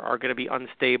are going to be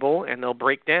unstable and they'll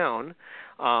break down.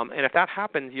 And if that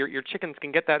happens, your chickens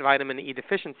can get that vitamin E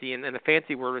deficiency, and the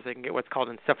fancy word is they can get what's called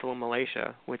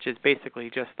encephalomalacia, which is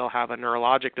basically just they'll have a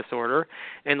neurologic disorder,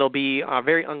 and they'll be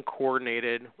very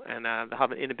uncoordinated, and they'll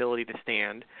have an inability to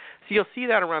stand. So you'll see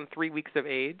that around 3 weeks of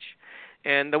age.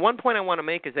 And the one point I want to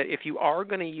make is that if you are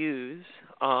going to use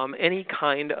any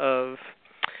kind of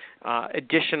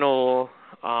additional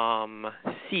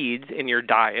seeds in your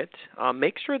diet,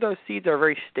 make sure those seeds are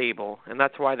very stable, and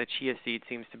that's why the chia seed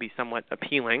seems to be somewhat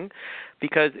appealing,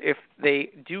 because if they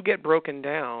do get broken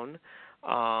down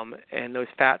and those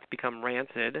fats become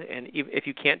rancid, and if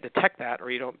you can't detect that or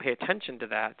you don't pay attention to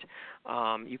that,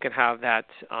 you can have that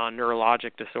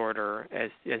neurologic disorder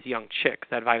as young chicks,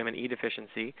 that vitamin E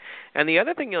deficiency. And the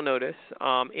other thing you'll notice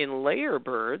in layer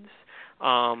birds,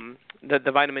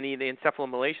 the vitamin E, the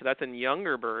encephalomalacia, that's in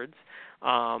younger birds.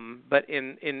 But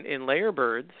in layer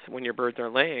birds, when your birds are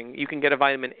laying, you can get a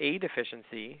vitamin A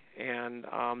deficiency, and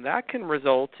that can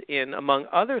result in, among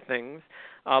other things,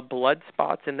 blood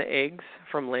spots in the eggs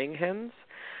from laying hens.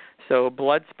 So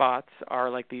blood spots are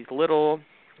like these little,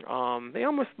 they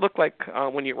almost look like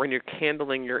when you're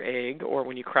candling your egg, or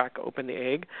when you crack open the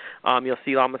egg, you'll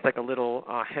see almost like a little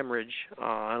hemorrhage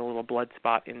and a little blood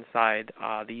spot inside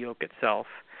the yolk itself.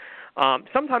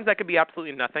 Sometimes that could be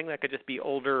absolutely nothing. That could just be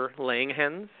older laying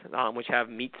hens, which have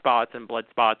meat spots and blood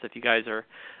spots, if you guys are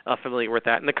familiar with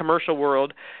that. In the commercial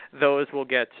world, those will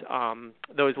get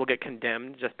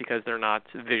condemned just because they're not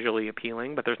visually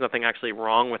appealing, but there's nothing actually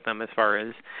wrong with them as far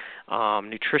as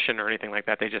nutrition or anything like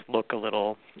that. They just look a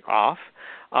little off.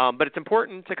 But it's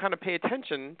important to kind of pay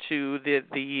attention to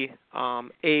the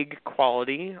egg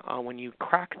quality when you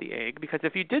crack the egg, because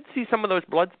if you did see some of those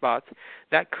blood spots,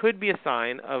 that could be a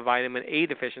sign of vitamin A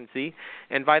deficiency,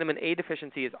 and vitamin A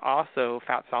deficiency is also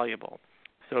fat-soluble.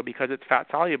 So because it's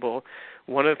fat-soluble,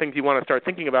 one of the things you want to start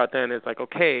thinking about then is like,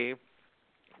 okay,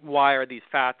 why are these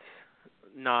fats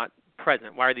not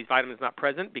present? Why are these vitamins not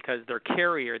present? Because their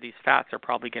carrier, these fats, are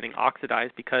probably getting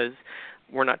oxidized because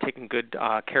we're not taking good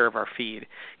care of our feed.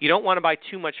 You don't want to buy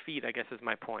too much feed, I guess is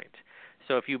my point.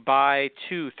 So if you buy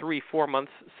 2, 3, 4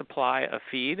 months supply of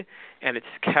feed and it's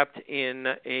kept in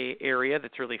a area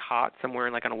that's really hot, somewhere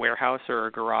in like in a warehouse or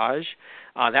a garage,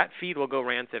 that feed will go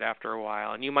rancid after a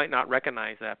while. And you might not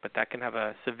recognize that, but that can have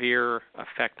a severe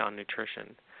effect on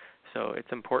nutrition. So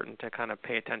it's important to kind of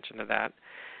pay attention to that.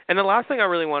 And the last thing I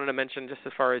really wanted to mention, just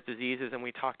as far as diseases, and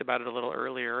we talked about it a little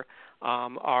earlier,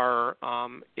 are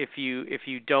if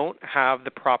you don't have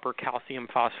the proper calcium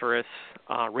phosphorus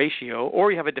ratio,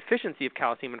 or you have a deficiency of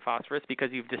calcium and phosphorus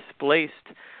because you've displaced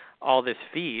all this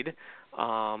feed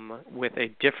with a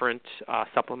different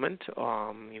supplement,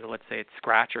 let's say it's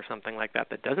Scratch or something like that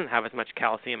doesn't have as much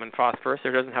calcium and phosphorus,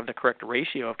 or doesn't have the correct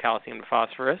ratio of calcium and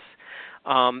phosphorus,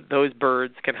 those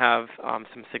birds can have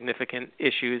some significant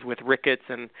issues with rickets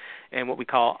and what we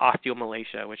call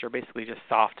osteomalacia, which are basically just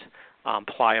soft,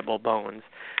 pliable bones.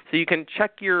 So you can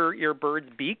check your birds'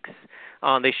 beaks.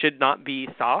 They should not be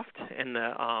soft, and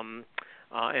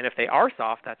if they are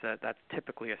soft, that's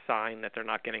typically a sign that they're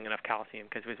not getting enough calcium,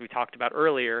 because as we talked about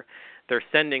earlier,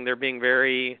 they're being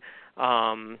very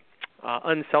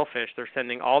unselfish. They're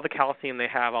sending all the calcium they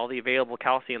have, all the available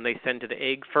calcium they send to the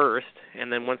egg first,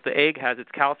 and then once the egg has its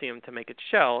calcium to make its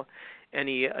shell,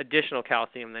 any additional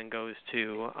calcium then goes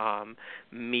to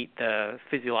meet the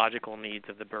physiological needs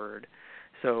of the bird.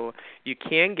 So you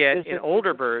can get, in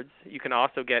older birds, you can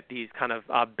also get these kind of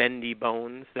bendy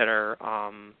bones that are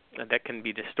that can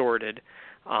be distorted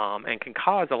and can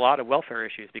cause a lot of welfare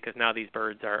issues because now these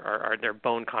birds are their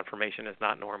bone conformation is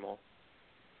not normal.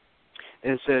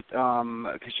 Is it,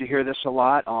 because you hear this a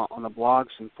lot on the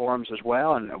blogs and forums as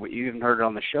well, and you even heard it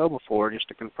on the show before, just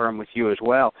to confirm with you as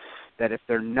well, that if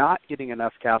they're not getting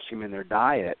enough calcium in their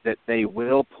diet, that they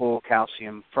will pull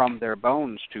calcium from their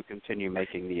bones to continue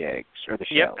making the eggs or the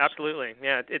shells? Yep, absolutely.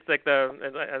 Yeah, it's like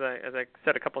as I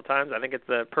said a couple of times, I think it's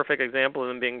the perfect example of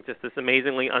them being just this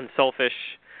amazingly unselfish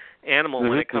animal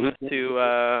when it comes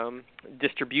to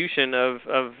distribution of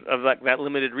that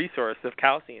limited resource of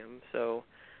calcium. So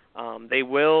they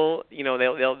will,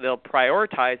 they'll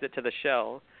prioritize it to the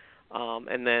shell,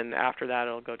 and then after that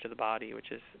it'll go to the body,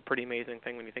 which is a pretty amazing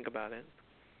thing when you think about it.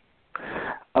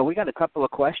 We got a couple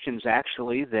of questions,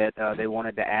 actually, that they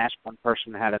wanted to ask. One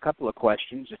person had a couple of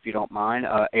questions, if you don't mind.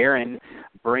 Erin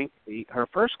Brinkley, her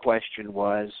first question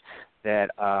was that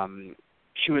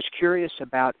she was curious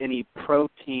about any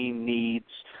protein needs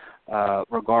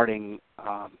regarding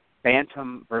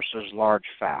bantam versus large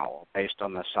fowl based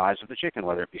on the size of the chicken,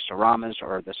 whether it be Saramas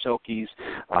or the Silkies,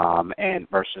 and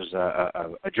versus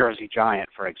a Jersey Giant,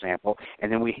 for example.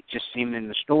 And then we just seem in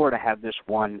the store to have this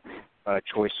one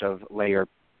choice of layer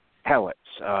pellets.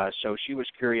 So she was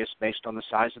curious, based on the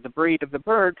size of the breed of the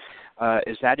bird,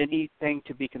 is that anything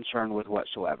to be concerned with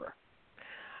whatsoever?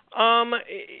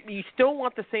 You still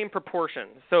want the same proportion.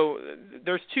 So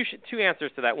there's two answers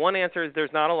to that. One answer is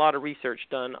there's not a lot of research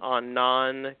done on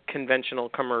non-conventional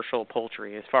commercial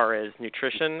poultry as far as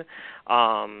nutrition,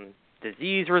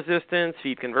 disease resistance,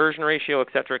 feed conversion ratio, et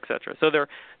cetera, et cetera. So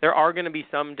there are going to be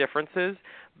some differences,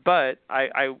 but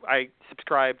I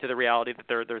subscribe to the reality that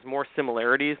there's more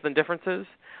similarities than differences.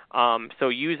 So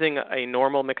using a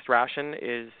normal mixed ration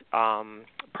is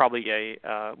probably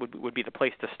would be the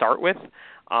place to start with,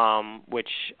 which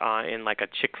in like a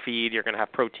chick feed you're going to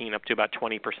have protein up to about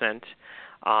 20%,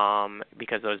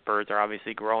 because those birds are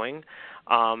obviously growing.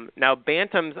 Now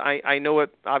bantams, I know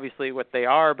obviously what they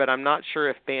are, but I'm not sure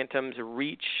if bantams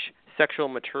reach sexual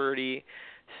maturity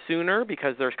sooner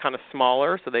because they're kind of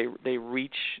smaller, so they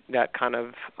reach that kind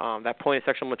of that point of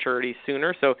sexual maturity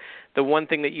sooner. So the one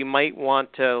thing that you might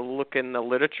want to look in the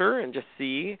literature and just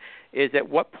see is at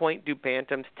what point do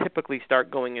bantams typically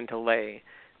start going into lay,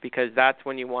 because that's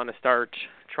when you want to start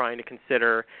trying to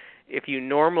consider if you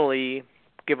normally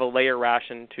give a layer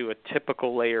ration to a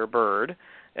typical layer bird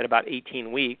at about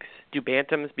 18 weeks, do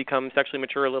bantams become sexually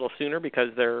mature a little sooner because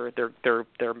their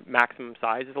maximum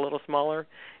size is a little smaller?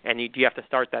 And do you have to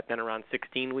start that then around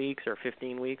 16 weeks or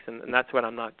 15 weeks? And that's what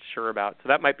I'm not sure about. So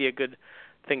that might be a good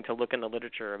thing to look in the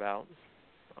literature about.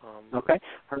 Okay.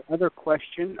 Her other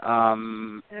question,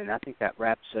 and I think that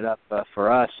wraps it up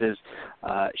for us, is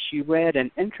she read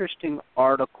an interesting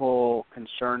article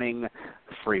concerning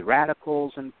free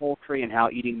radicals in poultry and how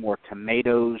eating more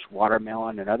tomatoes,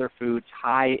 watermelon, and other foods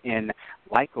high in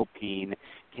lycopene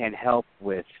can help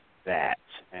with that.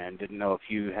 And didn't know if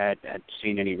you had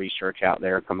seen any research out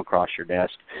there come across your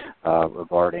desk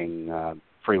regarding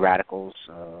free radicals,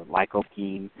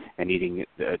 lycopene, and eating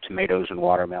tomatoes and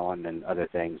watermelon and other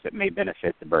things that may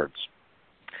benefit the birds.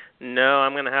 No,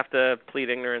 I'm going to have to plead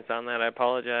ignorance on that. I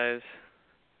apologize.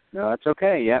 No, that's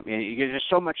okay. Yeah, there's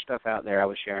so much stuff out there. I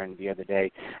was sharing the other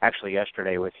day, actually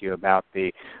yesterday, with you about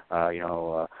the,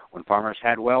 when farmers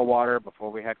had well water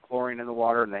before we had chlorine in the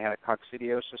water, and they had a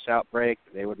coccidiosis outbreak,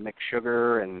 they would mix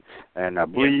sugar and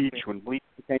bleach when bleach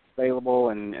became available,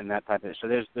 and that type of. So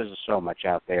there's so much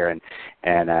out there, and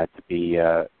to be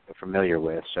familiar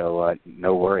with. So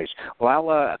no worries. Well,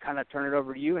 I'll kind of turn it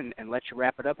over to you and let you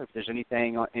wrap it up. If there's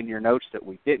anything in your notes that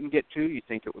we didn't get to, you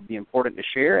think it would be important to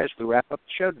share as we wrap up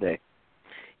the show today.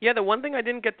 Yeah, the one thing I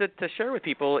didn't get to share with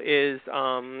people is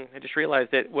I just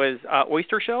realized it was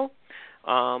oyster shell.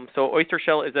 So oyster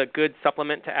shell is a good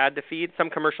supplement to add to feed. Some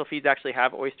commercial feeds actually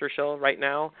have oyster shell right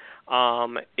now.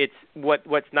 It's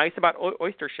what's nice about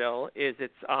oyster shell is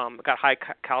it's got high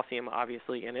calcium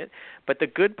obviously in it. But the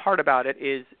good part about it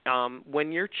is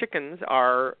when your chickens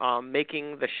are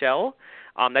making the shell,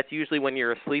 that's usually when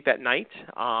you're asleep at night,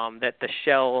 that the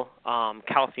shell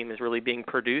calcium is really being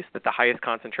produced at the highest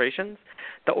concentrations.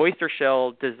 The oyster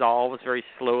shell dissolves very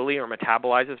slowly or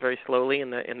metabolizes very slowly in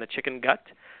the chicken gut.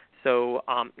 So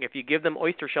if you give them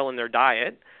oyster shell in their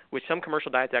diet, which some commercial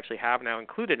diets actually have now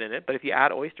included in it, but if you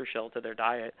add oyster shell to their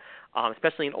diet,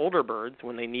 especially in older birds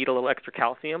when they need a little extra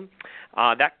calcium,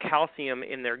 that calcium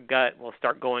in their gut will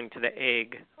start going to the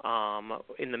egg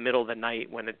in the middle of the night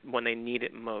when they need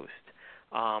it most.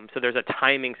 So there's a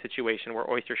timing situation where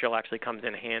oyster shell actually comes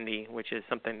in handy, which is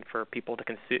something for people to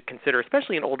consider,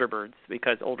 especially in older birds,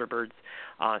 because older birds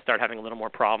start having a little more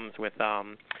problems with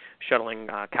shuttling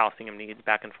calcium needs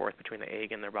back and forth between the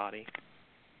egg and their body.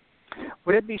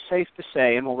 Would it be safe to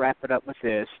say, and we'll wrap it up with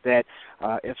this, that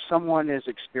if someone is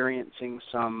experiencing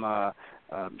some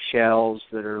shells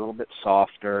that are a little bit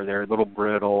softer, they're a little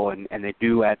brittle, and they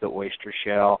do add the oyster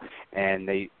shell, and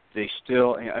they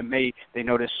still they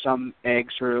notice some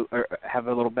eggs have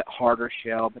a little bit harder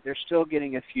shell, but they're still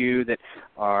getting a few that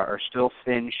are still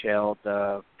thin-shelled,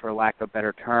 for lack of a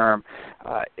better term.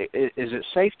 Is it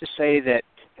safe to say that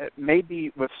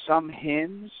maybe with some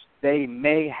hens they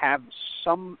may have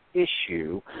some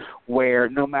issue where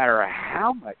no matter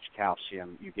how much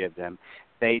calcium you give them,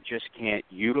 they just can't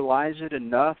utilize it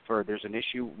enough, or there's an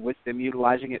issue with them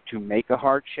utilizing it to make a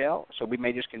hard shell? So we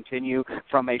may just continue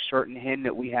from a certain hen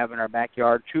that we have in our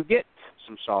backyard to get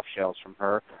some soft shells from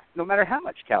her, no matter how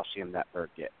much calcium that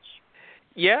bird gets.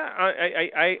 Yeah,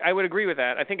 I would agree with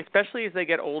that. I think especially as they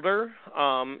get older,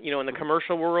 in the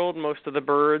commercial world, most of the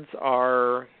birds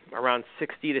are around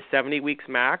 60 to 70 weeks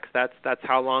max. That's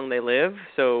how long they live.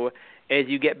 So as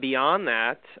you get beyond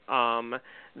that,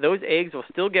 those eggs will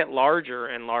still get larger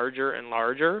and larger and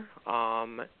larger,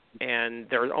 and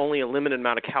there's only a limited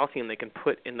amount of calcium they can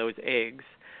put in those eggs.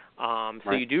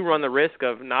 So you do run the risk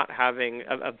of not having,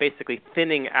 of basically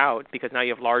thinning out, because now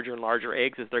you have larger and larger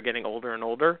eggs as they're getting older and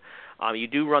older. You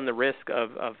do run the risk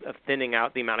of thinning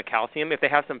out the amount of calcium. If they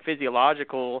have some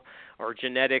physiological or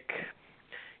genetic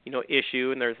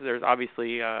issue, and there's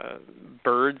obviously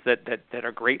birds that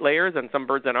are great layers and some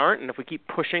birds that aren't, and if we keep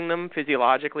pushing them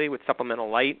physiologically with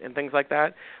supplemental light and things like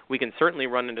that, we can certainly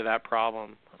run into that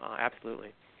problem. Absolutely.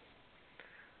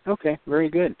 Okay, very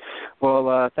good.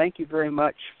 Well, thank you very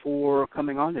much for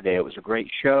coming on today. It was a great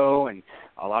show, and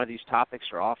a lot of these topics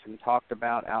are often talked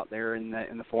about out there in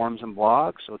the forums and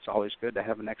blogs, so it's always good to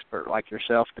have an expert like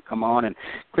yourself to come on and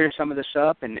clear some of this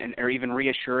up or even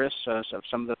reassure us of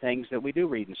some of the things that we do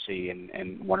read and see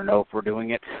and want to know if we're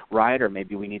doing it right, or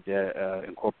maybe we need to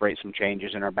incorporate some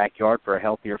changes in our backyard for a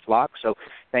healthier flock. So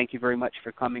thank you very much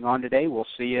for coming on today. We'll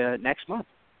see you next month.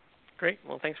 Great.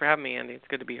 Well, thanks for having me, Andy. It's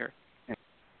good to be here.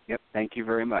 Yep, thank you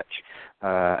very much.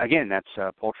 Again,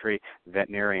 that's poultry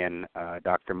veterinarian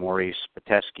Dr. Maurice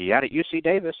Pitesky out at UC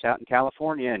Davis out in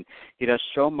California, and he does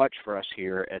so much for us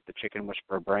here at the Chicken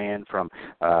Whisperer brand.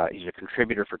 He's a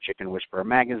contributor for Chicken Whisperer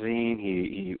magazine.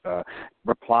 He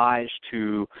replies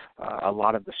to a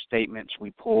lot of the statements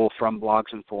we pull from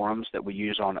blogs and forums that we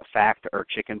use on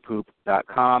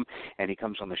factorchickenpoop.com, and he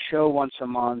comes on the show once a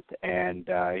month, and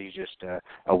he's just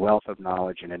a wealth of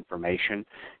knowledge and information,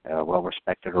 well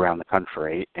respected around the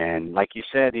country. And like you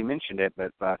said, he mentioned it,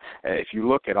 but if you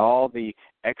look at all the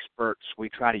experts we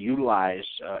try to utilize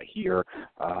here,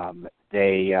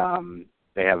 they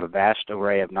have a vast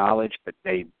array of knowledge, but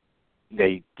they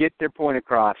get their point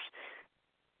across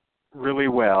really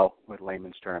well with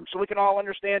layman's terms, so we can all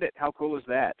understand it. How cool is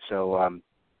that? So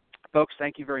folks,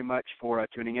 thank you very much for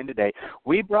tuning in today.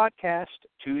 We broadcast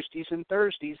Tuesdays and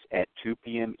Thursdays at 2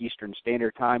 p.m. Eastern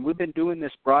Standard Time. We've been doing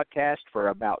this broadcast for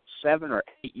about 7 or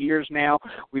 8 years now.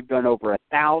 We've done over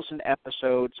 1,000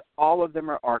 episodes. All of them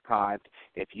are archived.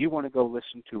 If you want to go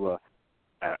listen to a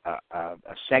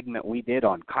segment we did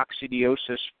on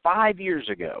coccidiosis 5 years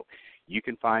ago, you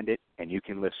can find it and you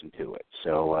can listen to it.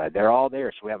 So they're all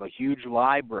there. So we have a huge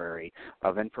library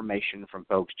of information from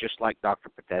folks just like Dr.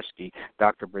 Pitesky,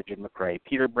 Dr. Brigid McCrea,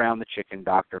 Peter Brown, the chicken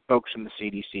doctor, folks from the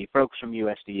CDC, folks from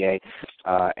USDA,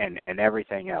 and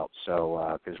everything else.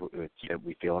 So because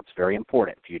we feel it's very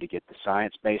important for you to get the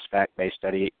science-based, fact-based,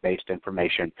 study-based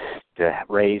information to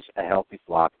raise a healthy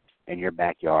flock in your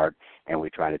backyard, and we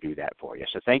try to do that for you.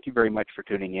 So thank you very much for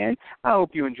tuning in. I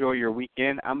hope you enjoy your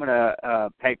weekend. I'm going to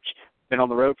been on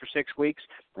the road for 6 weeks.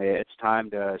 It's time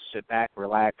to sit back,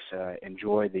 relax,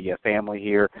 enjoy the family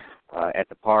here at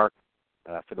the park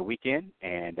for the weekend.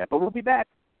 But we'll be back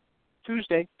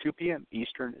Tuesday, 2 p.m.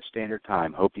 Eastern Standard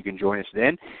Time. Hope you can join us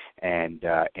then and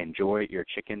enjoy your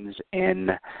chickens in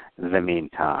the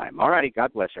meantime. All righty.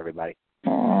 God bless everybody.